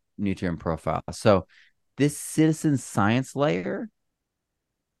different nutrient profile. So this citizen science layer,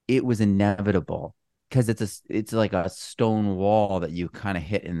 it was inevitable, because it's like a stone wall that you kind of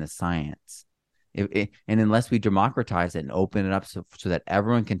hit in the science. And unless we democratize it and open it up so that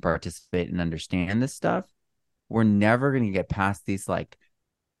everyone can participate and understand this stuff, we're never going to get past these like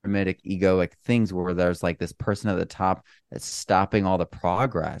pyramidic egoic things where there's like this person at the top that's stopping all the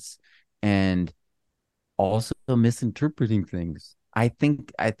progress and also misinterpreting things. I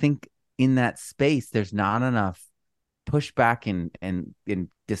think in that space there's not enough pushback and in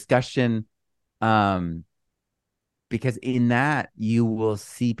discussion, um because in that you will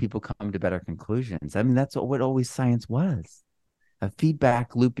see people come to better conclusions. I mean, that's what always science was, a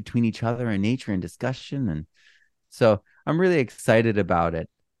feedback loop between each other and nature and discussion. And so I'm really excited about it.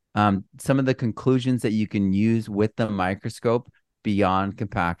 Some of the conclusions that you can use with the microscope beyond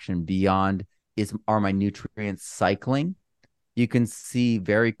compaction, beyond are my nutrients cycling? You can see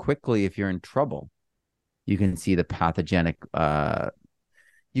very quickly if you're in trouble. You can see the pathogenic,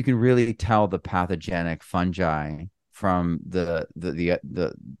 you can really tell the pathogenic fungi from the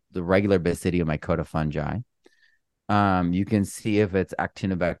regular Basidiomycota fungi. You can see if it's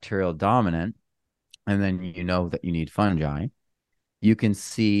actinobacterial dominant, and then you know that you need fungi. You can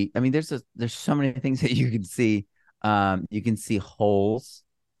see, I mean, there's so many things that you can see. You can see holes,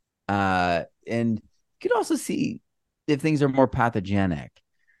 and you can also see if things are more pathogenic.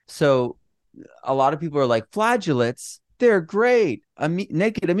 So a lot of people are like, flagellates, they're great.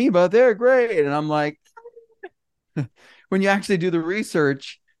 Naked amoeba, they're great. And I'm like, when you actually do the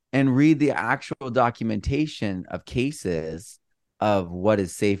research and read the actual documentation of cases of what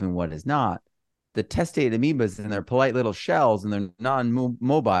is safe and what is not, the testate amoebas in their polite little shells and they're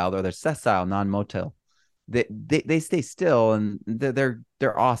non-mobile, or they're sessile, non-motile. They stay still and they're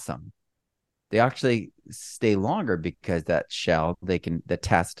awesome. They actually stay longer because that shell, they can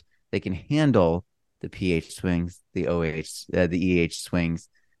handle the pH swings, the OH, the EH swings,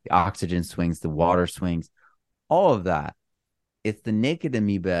 the oxygen swings, the water swings, all of that. It's the naked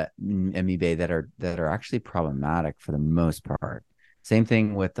amoebae that are actually problematic for the most part. Same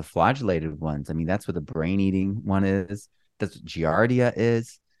thing with the flagellated ones. I mean, that's what the brain-eating one is. That's what Giardia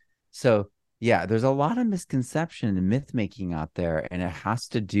is. So yeah, there's a lot of misconception and myth making out there, and it has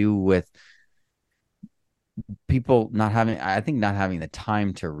to do with people not having, I think, not having the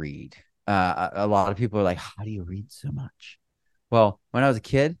time to read. A lot of people are like, how do you read so much? Well, when I was a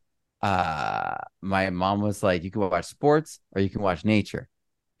kid, my mom was like, you can watch sports or you can watch nature.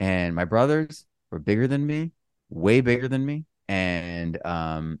 And my brothers were bigger than me, way bigger than me, and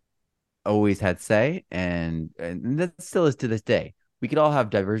always had say. And that still is to this day. We could all have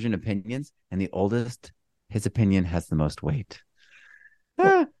divergent opinions, and the oldest, his opinion has the most weight.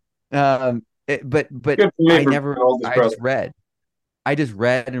 But Good for me I for never, my oldest I brother. just read. I just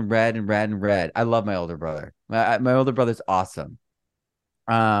read and read and read and read. I love my older brother. My older brother's awesome.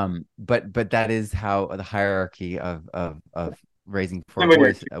 But that is how the hierarchy of raising four Same with your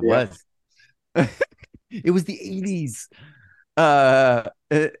boys kids, yeah. was. It was the 80s.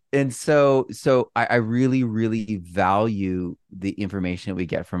 And so I really, really value the information that we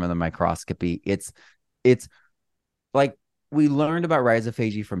get from the microscopy. It's like we learned about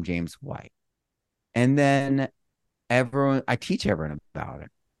rhizophagy from James White. And then I teach everyone about it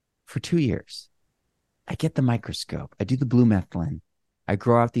for 2 years. I get the microscope. I do the blue methylene. I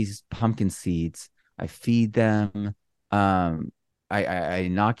grow out these pumpkin seeds. I feed them. I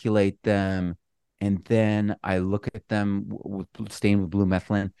inoculate them, and then I look at them stained with blue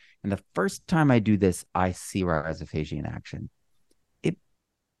methylene. And the first time I do this, I see rhizophagy in action. It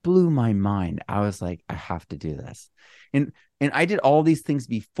blew my mind. I was like, I have to do this. And I did all these things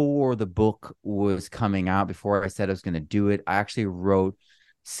before the book was coming out, before I said I was going to do it. I actually wrote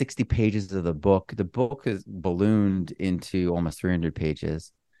 60 pages of the book. The book is ballooned into almost 300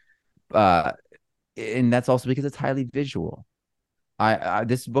 pages. And that's also because it's highly visual.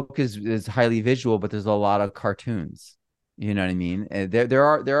 This book is highly visual, but there's a lot of cartoons. You know what I mean? And there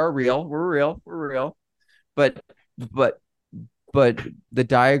are real. We're real. But but but the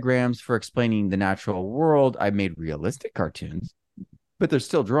diagrams for explaining the natural world, I made realistic cartoons, but they're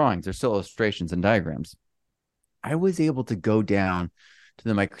still drawings, they're still illustrations and diagrams. I was able to go down to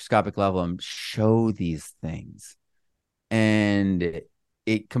the microscopic level and show these things. And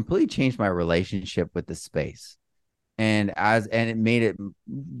it completely changed my relationship with the space. And it made it,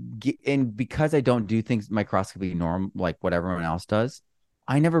 and because I don't do things microscopy norm like what everyone else does,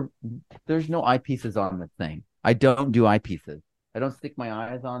 there's no eyepieces on the thing. I don't do eyepieces. I don't stick my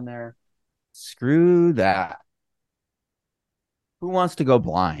eyes on there. Screw that. Who wants to go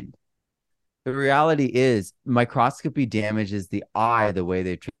blind? The reality is microscopy damages the eye the way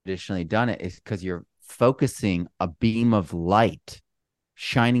they've traditionally done it is because you're focusing a beam of light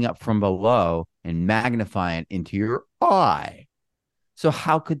shining up from below and magnifying it into your eye. So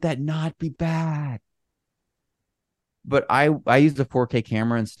how could that not be bad? But I used a 4K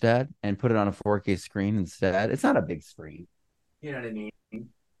camera instead and put it on a 4K screen instead. It's not a big screen. You know what I mean?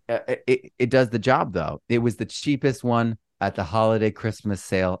 It does the job though. It was the cheapest one at the holiday Christmas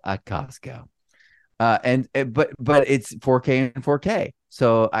sale at Costco. But it's 4K and 4K.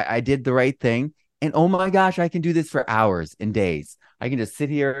 So I did the right thing. And oh my gosh, I can do this for hours and days. I can just sit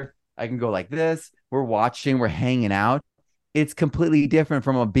here. I can go like this. We're watching, we're hanging out. It's completely different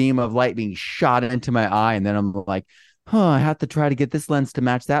from a beam of light being shot into my eye. And then I'm like, I have to try to get this lens to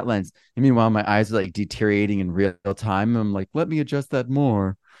match that lens. And meanwhile, my eyes are like deteriorating in real time. I'm like, let me adjust that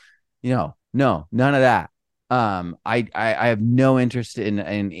more. No, none of that. I have no interest in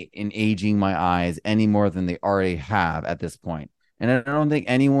aging my eyes any more than they already have at this point. And I don't think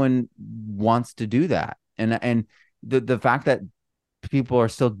anyone wants to do that. And the fact that people are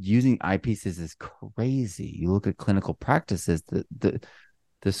still using eyepieces is crazy. You look at clinical practices,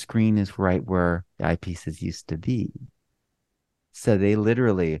 the screen is right where the eyepieces used to be. So they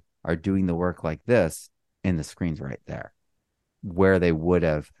literally are doing the work like this, and the screen's right there where they would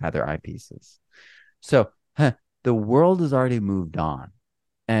have had their eyepieces. So the world has already moved on.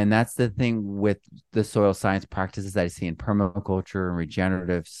 And that's the thing with the soil science practices that I see in permaculture and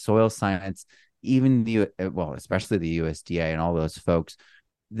regenerative soil science, even especially the USDA and all those folks,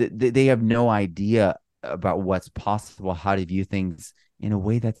 they have no idea about what's possible, how to view things in a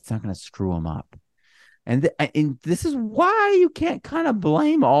way that's not going to screw them up. And this is why you can't kind of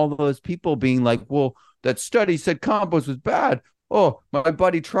blame all those people being like, well, that study said compost was bad. Oh, my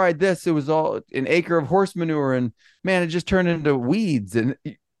buddy tried this. It was all an acre of horse manure, and man, it just turned into weeds. And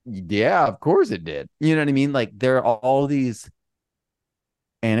yeah, of course it did. You know what I mean? Like there are all these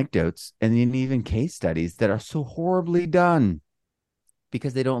anecdotes and even case studies that are so horribly done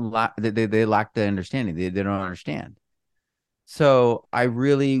because they don't lack they lack the understanding. They don't understand. So I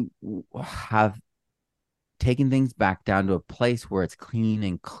really have taken things back down to a place where it's clean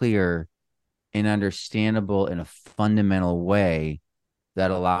and clear and understandable in a fundamental way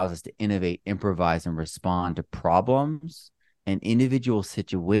that allows us to innovate, improvise, and respond to problems and individual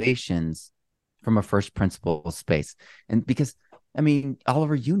situations from a first principle space. And because, I mean,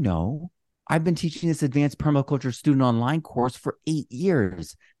 Oliver, I've been teaching this advanced permaculture student online course for 8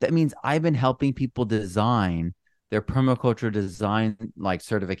 years. That means I've been helping people design their permaculture design, like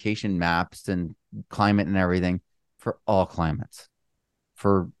certification maps and climate and everything for all climates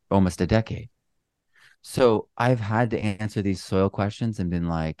for almost a decade. So I've had to answer these soil questions and been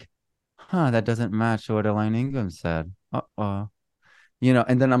like, that doesn't match what Elaine Ingham said. And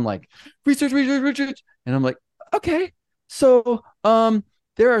then I'm like, research. And I'm like, okay. So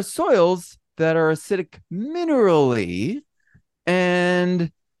there are soils that are acidic minerally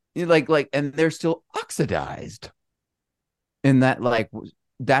and and they're still oxidized. And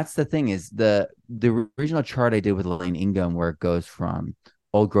that's the thing is the original chart I did with Elaine Ingham, where it goes from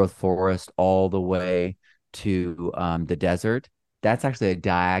old growth forest all the way to the desert. That's actually a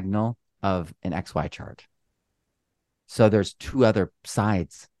diagonal of an XY chart. So there's two other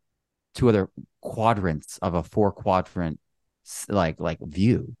sides, two other quadrants of a 4-quadrant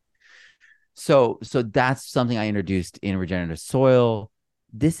view. So that's something I introduced in regenerative soil.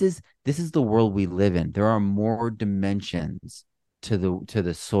 This is the world we live in. There are more dimensions to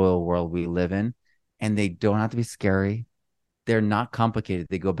the soil world we live in, and they don't have to be scary. They're not complicated.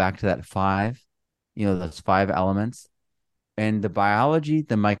 They go back to that 5, those 5 elements. And the biology,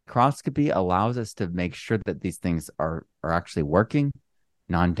 the microscopy allows us to make sure that these things are actually working,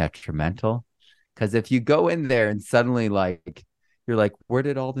 non-detrimental. Because if you go in there and suddenly you're like, where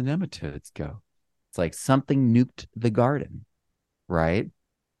did all the nematodes go? It's like something nuked the garden, right?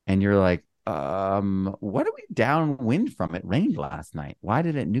 And you're like, what are we downwind from? It rained last night. Why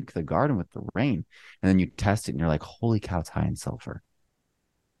did it nuke the garden with the rain? And then you test it and you're like, holy cow, it's high in sulfur.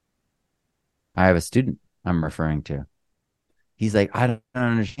 I have a student I'm referring to. He's like, I don't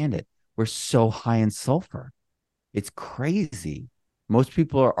understand it. We're so high in sulfur. It's crazy. Most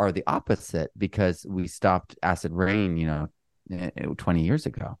people are the opposite because we stopped acid rain, 20 years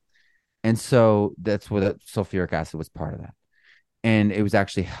ago. And so that's what sulfuric acid was part of that. And it was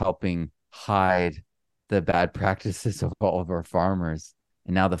actually helping hide the bad practices of all of our farmers.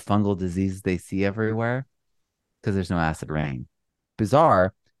 And now the fungal disease they see everywhere because there's no acid rain.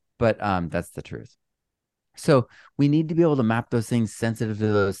 Bizarre, but that's the truth. So we need to be able to map those things, sensitive to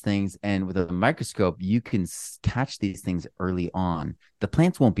those things. And with a microscope, you can catch these things early on. The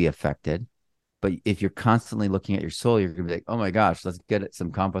plants won't be affected. But if you're constantly looking at your soil, you're going to be like, oh my gosh, let's get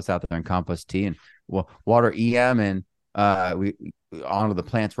some compost out there and compost tea and water EM and we onto the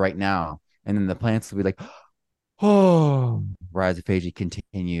plants right now. And then the plants will be like, oh, rhizophagy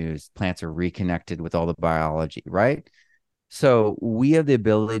continues, plants are reconnected with all the biology, right? So we have the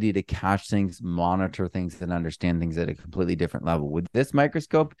ability to catch things, monitor things, and understand things at a completely different level. With this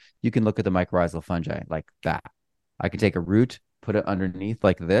microscope, you can look at the mycorrhizal fungi like that. I can take a root, put it underneath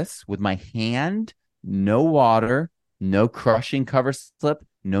like this with my hand, no water, no crushing cover slip,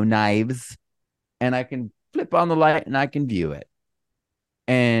 no knives, and I can flip on the light and I can view it.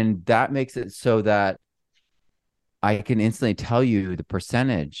 And that makes it so that I can instantly tell you the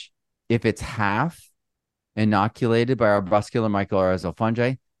percentage. If it's half inoculated by our arbuscular mycorrhizal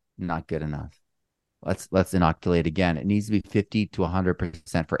fungi, not good enough. Let's inoculate again. It needs to be 50 to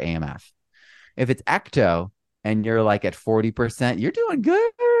 100% for AMF. If it's ecto and you're like at 40%, you're doing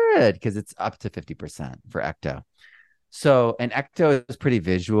good because it's up to 50% for ecto. So an ecto is pretty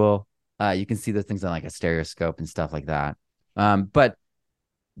visual. You can see those things on like a stereoscope and stuff like that. But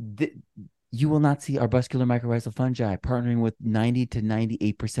you will not see arbuscular mycorrhizal fungi partnering with 90 to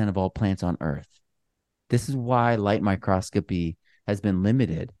 98% of all plants on Earth. This is why light microscopy has been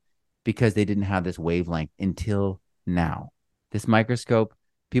limited, because they didn't have this wavelength until now. This microscope,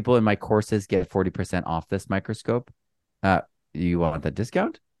 people in my courses get 40% off this microscope. You want the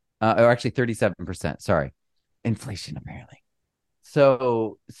discount? Or actually 37%. Sorry. Inflation, apparently.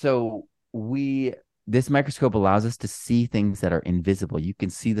 So this microscope allows us to see things that are invisible. You can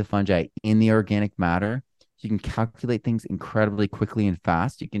see the fungi in the organic matter. You can calculate things incredibly quickly and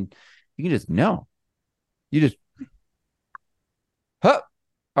fast. You can just know. You just, huh,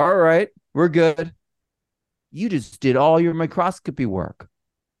 all right, we're good. You just did all your microscopy work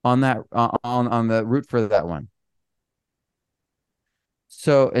on that on the root for that one.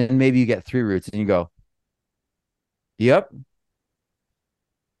 So, and maybe you get 3 roots and you go, yep,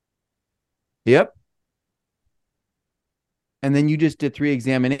 yep. And then you just did 3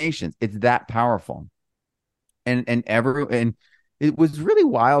 examinations. It's that powerful. And it was really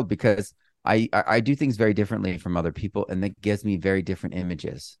wild because I do things very differently from other people, and that gives me very different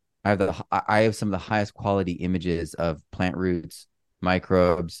images. I have some of the highest quality images of plant roots,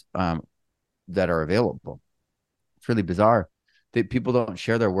 microbes that are available. It's really bizarre that people don't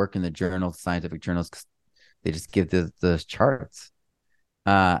share their work in the journals, scientific journals, because they just give the charts.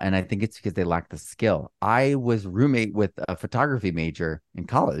 And I think it's because they lack the skill. I was roommate with a photography major in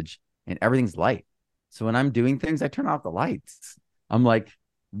college, and everything's light. So when I'm doing things, I turn off the lights. I'm like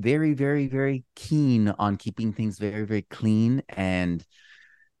very, very, very keen on keeping things very, very clean and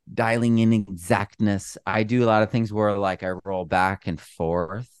dialing in exactness. I do a lot of things where like I roll back and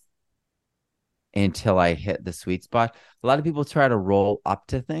forth until I hit the sweet spot. A lot of people try to roll up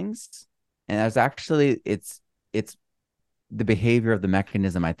to things, and that's actually it's the behavior of the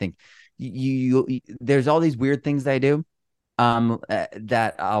mechanism. I think there's all these weird things that I do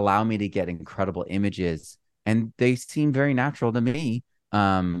that allow me to get incredible images, and they seem very natural to me.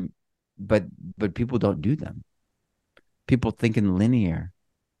 But people don't do them. People think in linear.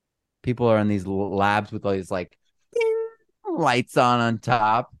 People are in these labs with all these like lights on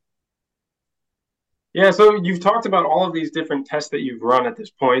top. Yeah, so you've talked about all of these different tests that you've run at this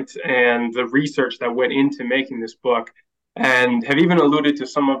point and the research that went into making this book, and have even alluded to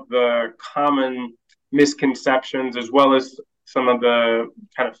some of the common misconceptions as well as some of the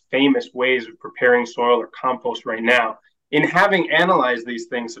kind of famous ways of preparing soil or compost right now. In having analyzed these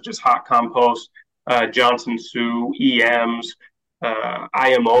things, such as hot compost, Johnson Su, EMs,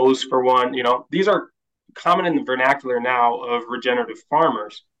 IMOs for one, these are common in the vernacular now of regenerative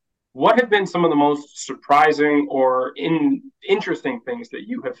farmers. What have been some of the most surprising or interesting things that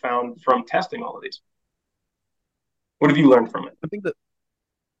you have found from testing all of these? What have you learned from it? I think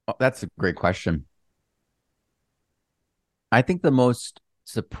that's a great question. I think the most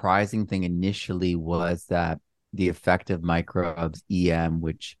surprising thing initially was that the effect of microbes, EM,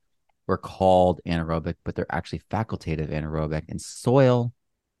 which were called anaerobic, but they're actually facultative anaerobic, and soil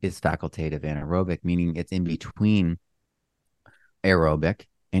is facultative anaerobic, meaning it's in between aerobic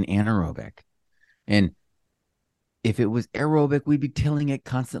and anaerobic. And if it was aerobic, we'd be tilling it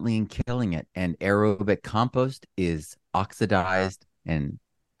constantly and killing it. And aerobic compost is oxidized and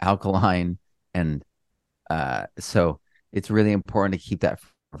alkaline. And so it's really important to keep that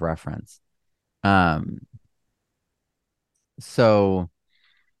reference. So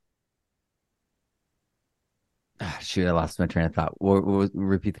shoot, I lost my train of thought.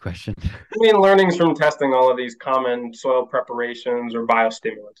 Repeat the question. I mean, learnings from testing all of these common soil preparations or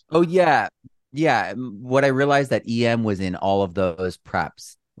biostimulants. Oh yeah. Yeah. What I realized that EM was in all of those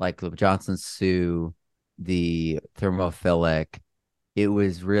preps, like the Johnson Su, the thermophilic. It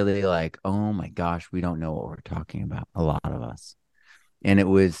was really like, oh my gosh, we don't know what we're talking about, a lot of us. And it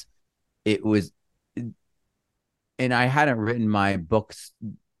was and I hadn't written my books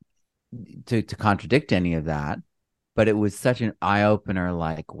to contradict any of that, but it was such an eye opener.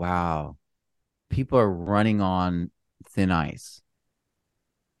 Like, wow, people are running on thin ice,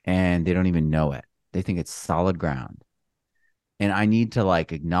 and they don't even know it. They think it's solid ground, and I need to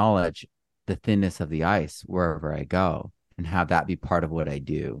like acknowledge the thinness of the ice wherever I go, and have that be part of what I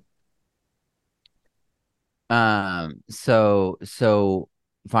do. So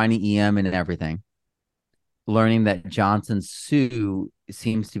finding EM and everything, learning that Johnson Su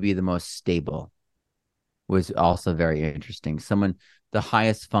seems to be the most stable was also very interesting. The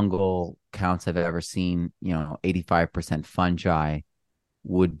highest fungal counts I've ever seen, 85% fungi,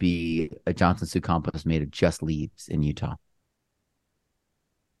 would be a Johnson Su compost made of just leaves in Utah.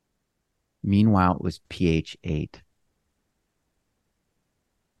 Meanwhile, it was pH 8.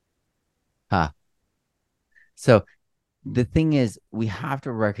 Huh. So the thing is, we have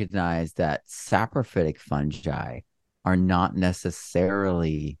to recognize that saprophytic fungi are not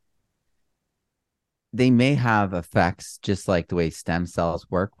necessarily, they may have effects just like the way stem cells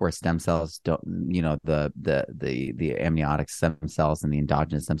work, where stem cells don't, the amniotic stem cells and the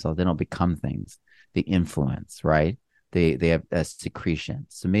endogenous stem cells, they don't become things. They influence, right? They have a secretion.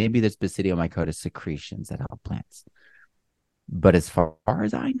 So maybe there's Basidiomycota secretions that help plants. But as far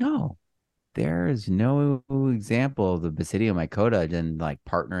as I know, there is no example of the Basidiomycota and like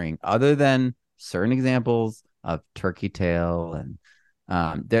partnering, other than certain examples of turkey tail, and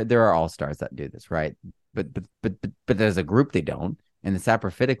there are all stars that do this, right? But as a group they don't. And the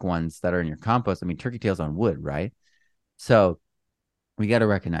saprophytic ones that are in your compost, I mean, turkey tail's on wood, right? So we got to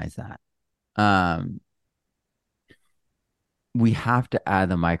recognize that. We have to add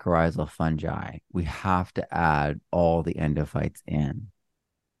the mycorrhizal fungi. We have to add all the endophytes in.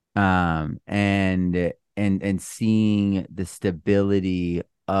 And seeing the stability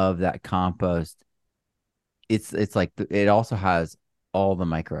of that compost, it's like it also has all the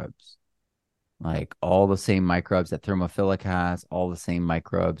microbes, like all the same microbes that thermophilic has, all the same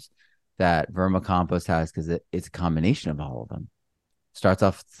microbes that vermicompost has, because it's a combination of all of them. Starts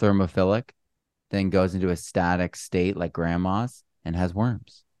off thermophilic, then goes into a static state like grandma's and has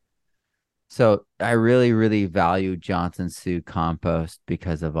worms. So I really, really value Johnson Su compost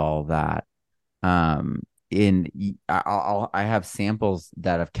because of all that. I have samples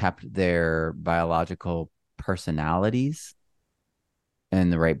that have kept their biological personalities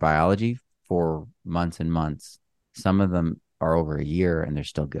and the right biology for months and months. Some of them are over a year and they're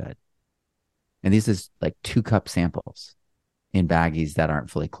still good. And these is like 2-cup samples in baggies that aren't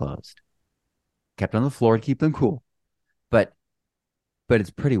fully closed, kept on the floor to keep them cool. But it's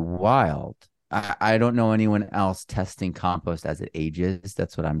pretty wild. I don't know anyone else testing compost as it ages.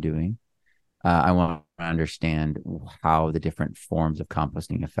 That's what I'm doing. I want to understand how the different forms of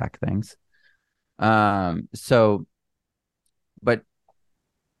composting affect things. So, but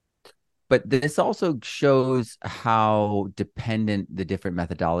this also shows how dependent the different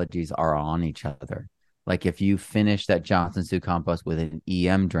methodologies are on each other. Like if you finish that Johnson Su compost with an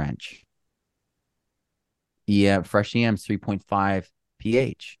EM drench, fresh EM 3.5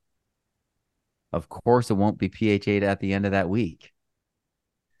 pH. Of course, it won't be pH 8 at the end of that week.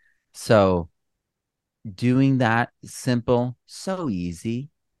 So doing that simple, so easy,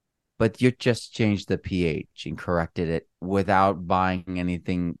 but you just changed the pH and corrected it without buying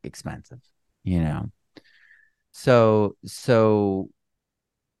anything expensive, you know? So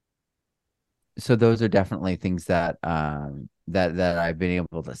those are definitely things that that I've been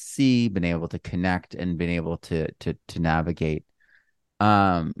able to see, been able to connect, and been able to navigate.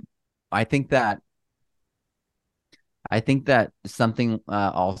 Um, I think that something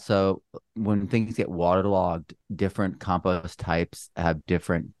also, when things get waterlogged, different compost types have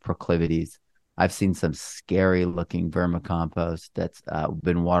different proclivities. I've seen some scary looking vermicompost that's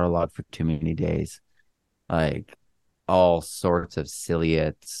been waterlogged for too many days, like all sorts of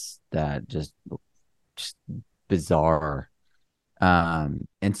ciliates that just bizarre. And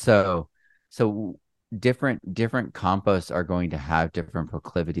so different composts are going to have different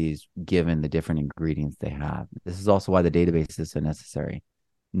proclivities given the different ingredients they have. This is also why the database is so necessary.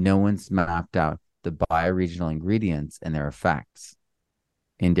 No one's mapped out the bioregional ingredients and their effects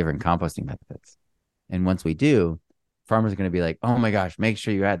in different composting methods. And once we do, farmers are going to be like, oh my gosh, make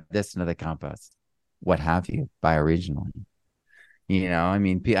sure you add this into the compost, what have you, bioregionally. I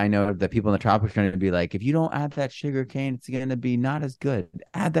mean, I know that people in the tropics are going to be like, if you don't add that sugar cane, it's going to be not as good.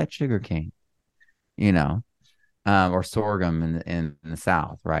 Add that sugar cane, or sorghum in the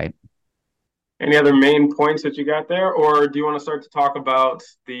South, right? Any other main points that you got there, or do you want to start to talk about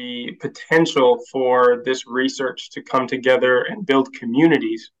the potential for this research to come together and build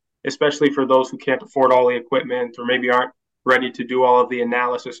communities especially for those who can't afford all the equipment or maybe aren't ready to do all of the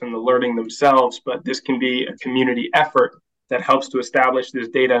analysis and the learning themselves. But this can be a community effort that helps to establish this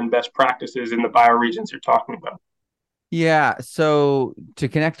data and best practices in the bioregions you're talking about. Yeah. So to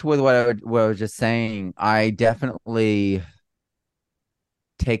connect with what I was just saying, I definitely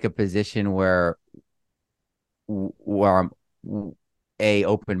take a position where I'm A,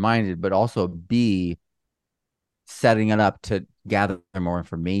 open-minded, but also B, setting it up to gather more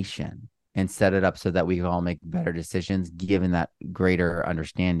information and set it up so that we can all make better decisions given that greater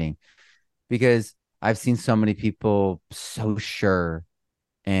understanding. Because I've seen so many people so sure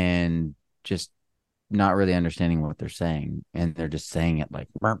and just not really understanding what they're saying, and they're just saying it like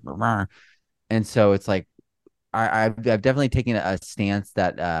 "Rah, rah, rah." And so it's like I've definitely taken a stance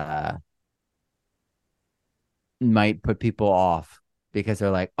that might put people off because they're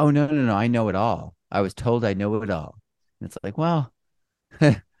like, oh no, I know it all. I was told I know it all. And it's like, well,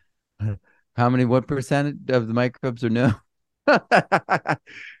 what percent of the microbes are known?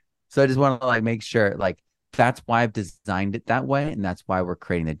 So I just want to like make sure like that's why I've designed it that way. And that's why we're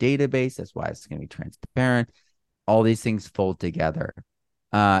creating a database. That's why it's going to be transparent. All these things fold together.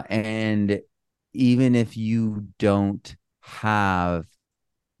 And even if you don't have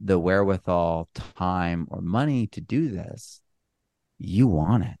the wherewithal, time, or money to do this, you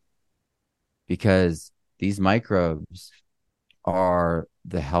want it because these microbes are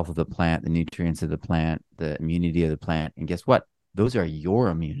the health of the plant, the nutrients of the plant, the immunity of the plant. And guess what? Those are your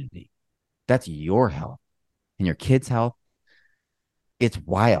immunity. That's your health and your kids' health. It's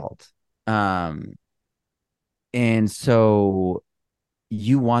wild. Um, and so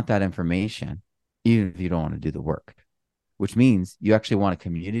you want that information, even if you don't want to do the work, which means you actually want a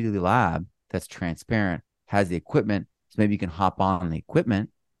community lab that's transparent, has the equipment. So maybe you can hop on the equipment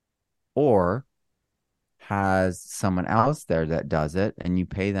or has someone else there that does it and you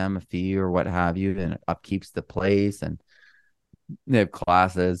pay them a fee or what have you, and it upkeeps the place and they have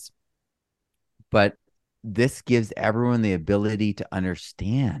classes. But this gives everyone the ability to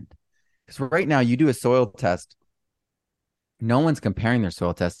understand. Because right now, you do a soil test, no one's comparing their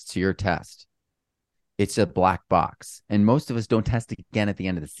soil tests to your test. It's a black box. And most of us don't test again at the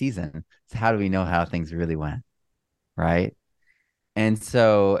end of the season. So, how do we know how things really went? Right. And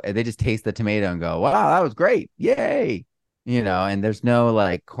so they just taste the tomato and go, wow, that was great. Yay. And there's no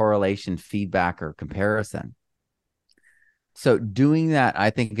like correlation, feedback, or comparison. So doing that, I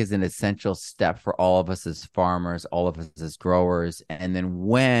think, is an essential step for all of us as farmers, all of us as growers. And then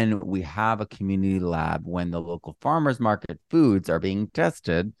when we have a community lab, when the local farmers market foods are being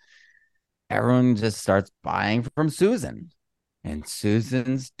tested, everyone just starts buying from Susan. And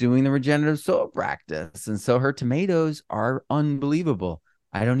Susan's doing the regenerative soil practice. And so her tomatoes are unbelievable.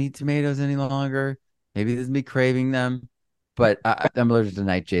 I don't eat tomatoes any longer. Maybe this is me craving them, but I'm allergic to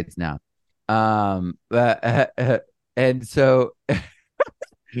nightshades now. And so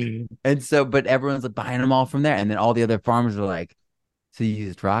but everyone's like buying them all from there. And then all the other farmers are like, so you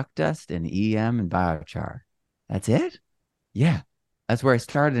used rock dust and EM and biochar. That's it? Yeah. That's where I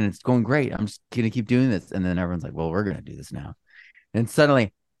started and it's going great. I'm just gonna keep doing this. And then everyone's like, well, we're gonna do this now. And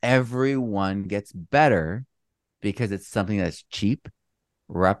suddenly everyone gets better because it's something that's cheap,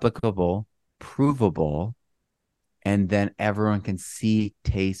 replicable, provable, and then everyone can see,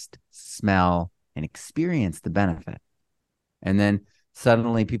 taste, smell, and experience the benefit. And then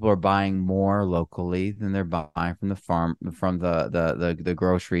suddenly people are buying more locally than they're buying from the farm, from the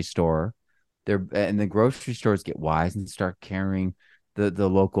grocery store. And the grocery stores get wise and start carrying the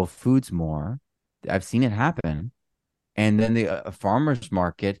local foods more. I've seen it happen. And then the farmers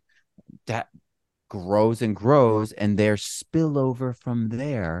market that grows and grows, and there's spillover from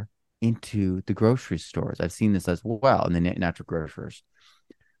there into the grocery stores. I've seen this as well in the natural grocers.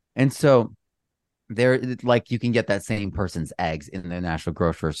 And so there, like, you can get that same person's eggs in the natural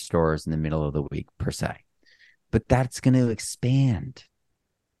grocery stores in the middle of the week per se, but that's going to expand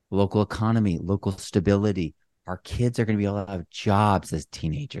local economy, local stability. Our kids are going to be able to have jobs as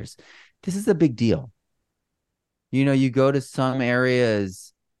teenagers. This is a big deal. You go to some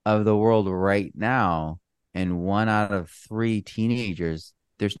areas of the world right now, and 1 out of 3 teenagers,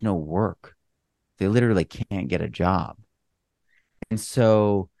 there's no work. They literally can't get a job. And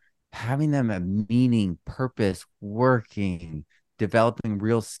so having them a meaning, purpose, working, developing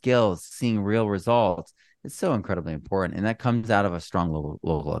real skills, seeing real results, it's so incredibly important. And that comes out of a strong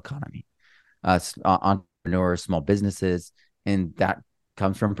local economy, entrepreneurs, small businesses, and that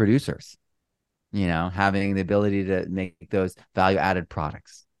comes from producers, having the ability to make those value added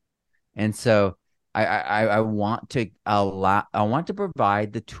products. And so I want to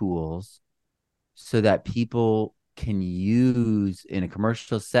provide the tools so that people can use in a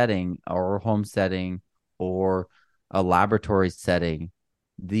commercial setting or home setting or a laboratory setting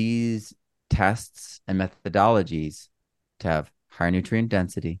these tests and methodologies to have higher nutrient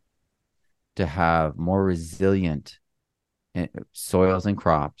density, to have more resilient soils and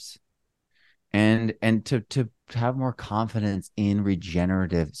crops, and to have more confidence in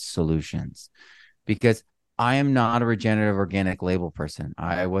regenerative solutions. Because I am not a regenerative organic label person.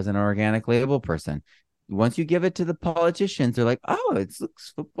 I was an organic label person. Once you give it to the politicians, they're like, oh, it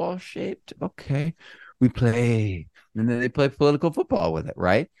looks football shaped. Okay. We play. And then they play political football with it,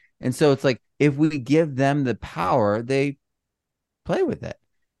 right? And so it's like if we give them the power, they play with it.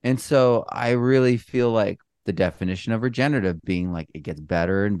 And so I really feel like the definition of regenerative being like it gets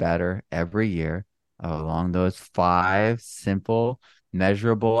better and better every year along those five simple,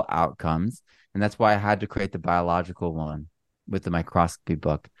 measurable outcomes. And that's why I had to create the biological one with the microscopy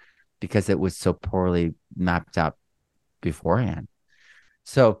book because it was so poorly mapped out beforehand.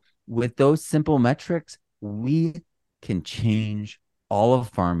 So, with those simple metrics, we can change all of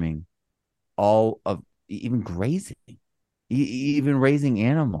farming, all of even grazing, even raising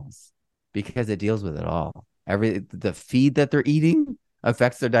animals because it deals with it all. The feed that they're eating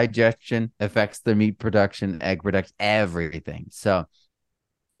affects their digestion, affects their meat production, egg production, everything. So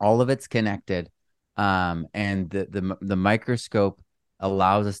all of it's connected. And the microscope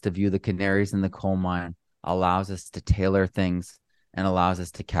allows us to view the canaries in the coal mine, allows us to tailor things, and allows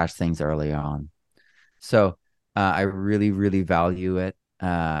us to catch things early on. So I really, really value it.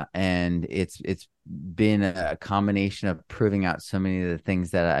 And it's been a combination of proving out so many of the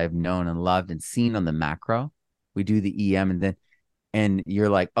things that I've known and loved and seen on the macro. We do the EM and you're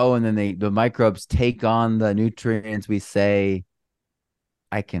like, oh, and then the microbes take on the nutrients. We say,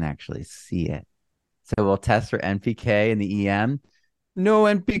 I can actually see it. So we'll test for NPK in the EM. No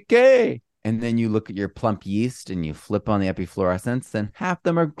NPK. And then you look at your plump yeast and you flip on the epifluorescence, and half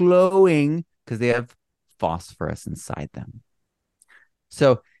them are glowing because they have phosphorus inside them.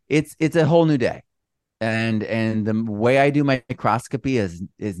 So it's a whole new day. And the way I do microscopy is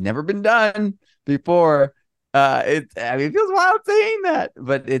never been done before. It feels wild saying that,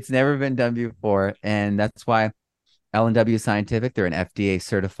 but it's never been done before. And that's why L&W Scientific, they're an FDA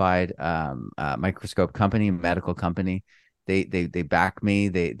certified microscope company, medical company. They back me.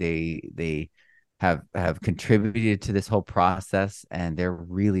 They have contributed to this whole process, and they're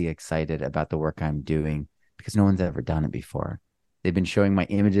really excited about the work I'm doing because no one's ever done it before. They've been showing my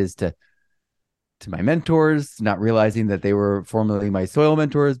images to my mentors, not realizing that they were formerly my soil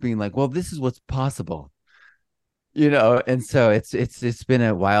mentors, being like, "Well, this is what's possible," And so it's been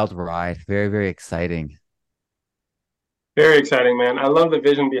a wild ride, very, very exciting. Very exciting, man. I love the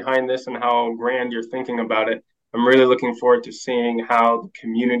vision behind this and how grand you're thinking about it. I'm really looking forward to seeing how the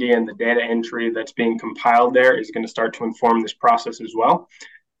community and the data entry that's being compiled there is going to start to inform this process as well.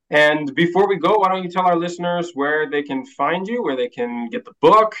 And before we go, why don't you tell our listeners where they can find you, where they can get the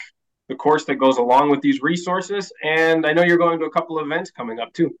book, the course that goes along with these resources? And I know you're going to a couple of events coming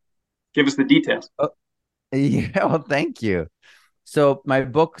up too. Give us the details. Oh, yeah, well, thank you. So my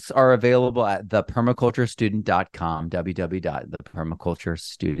books are available at thepermaculturestudent.com,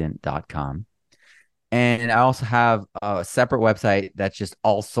 www.thepermaculturestudent.com. And I also have a separate website that's just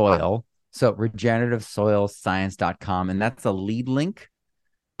all soil. So regenerativesoilscience.com. And that's a lead link.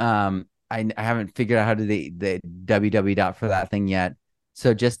 I haven't figured out how to do the www dot for that thing yet.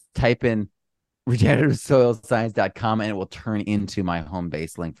 So just type in regenerativesoilscience.com and it will turn into my home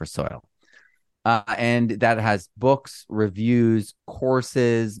base link for soil. And that has books, reviews,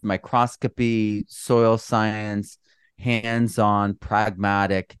 courses, microscopy, soil science, hands-on,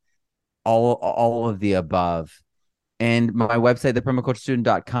 pragmatic, all of the above. And my website,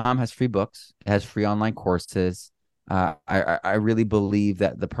 thepermaculturestudent.com, has free books, it has free online courses. I really believe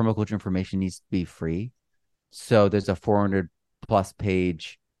that the permaculture information needs to be free. So there's a 400 plus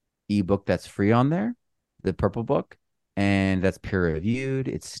page ebook that's free on there, the purple book, and that's peer reviewed.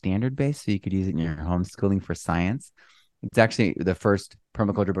 It's standard based, so you could use it in your homeschooling for science. It's actually the first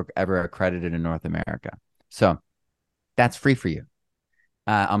permaculture book ever accredited in North America. So that's free for you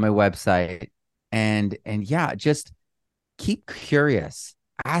on my website. And yeah, just keep curious,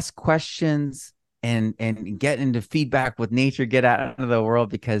 ask questions, and get into feedback with nature, get out into the world,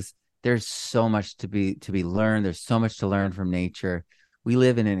 because there's so much to be learned. There's so much to learn from nature. We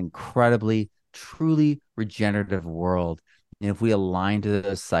live in an incredibly, truly regenerative world. And if we align to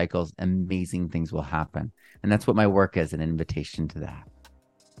those cycles, amazing things will happen. And that's what my work is, an invitation to that.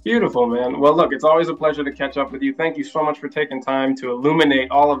 Beautiful, man. Well, look, it's always a pleasure to catch up with you. Thank you so much for taking time to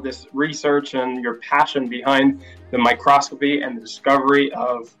illuminate all of this research and your passion behind the microscopy and the discovery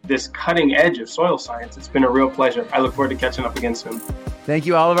of this cutting edge of soil science. It's been a real pleasure. I look forward to catching up again soon. Thank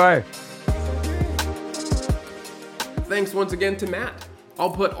you, Oliver. Thanks once again to Matt. I'll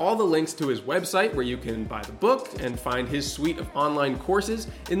put all the links to his website where you can buy the book and find his suite of online courses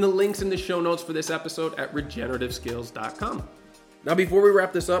in the links in the show notes for this episode at regenerativeskills.com. Now, before we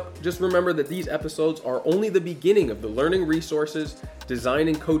wrap this up, just remember that these episodes are only the beginning of the learning resources, design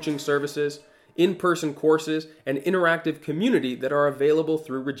and coaching services, in-person courses, and interactive community that are available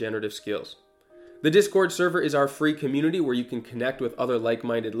through Regenerative Skills. The Discord server is our free community where you can connect with other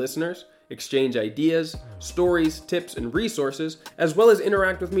like-minded listeners, exchange ideas, stories, tips, and resources, as well as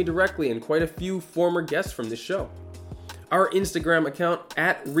interact with me directly and quite a few former guests from this show. Our Instagram account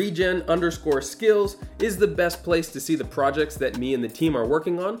at regen_skills is the best place to see the projects that me and the team are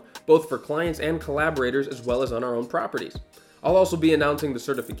working on, both for clients and collaborators, as well as on our own properties. I'll also be announcing the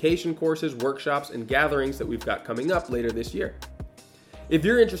certification courses, workshops, and gatherings that we've got coming up later this year. If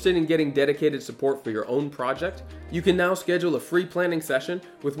you're interested in getting dedicated support for your own project, you can now schedule a free planning session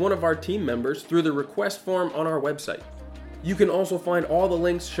with one of our team members through the request form on our website. You can also find all the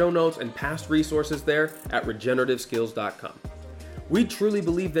links, show notes, and past resources there at regenerativeskills.com. We truly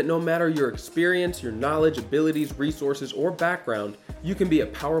believe that no matter your experience, your knowledge, abilities, resources, or background, you can be a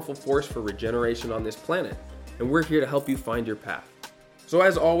powerful force for regeneration on this planet, and we're here to help you find your path. So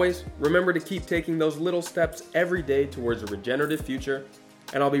as always, remember to keep taking those little steps every day towards a regenerative future,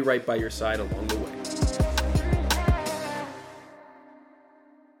 and I'll be right by your side along the way.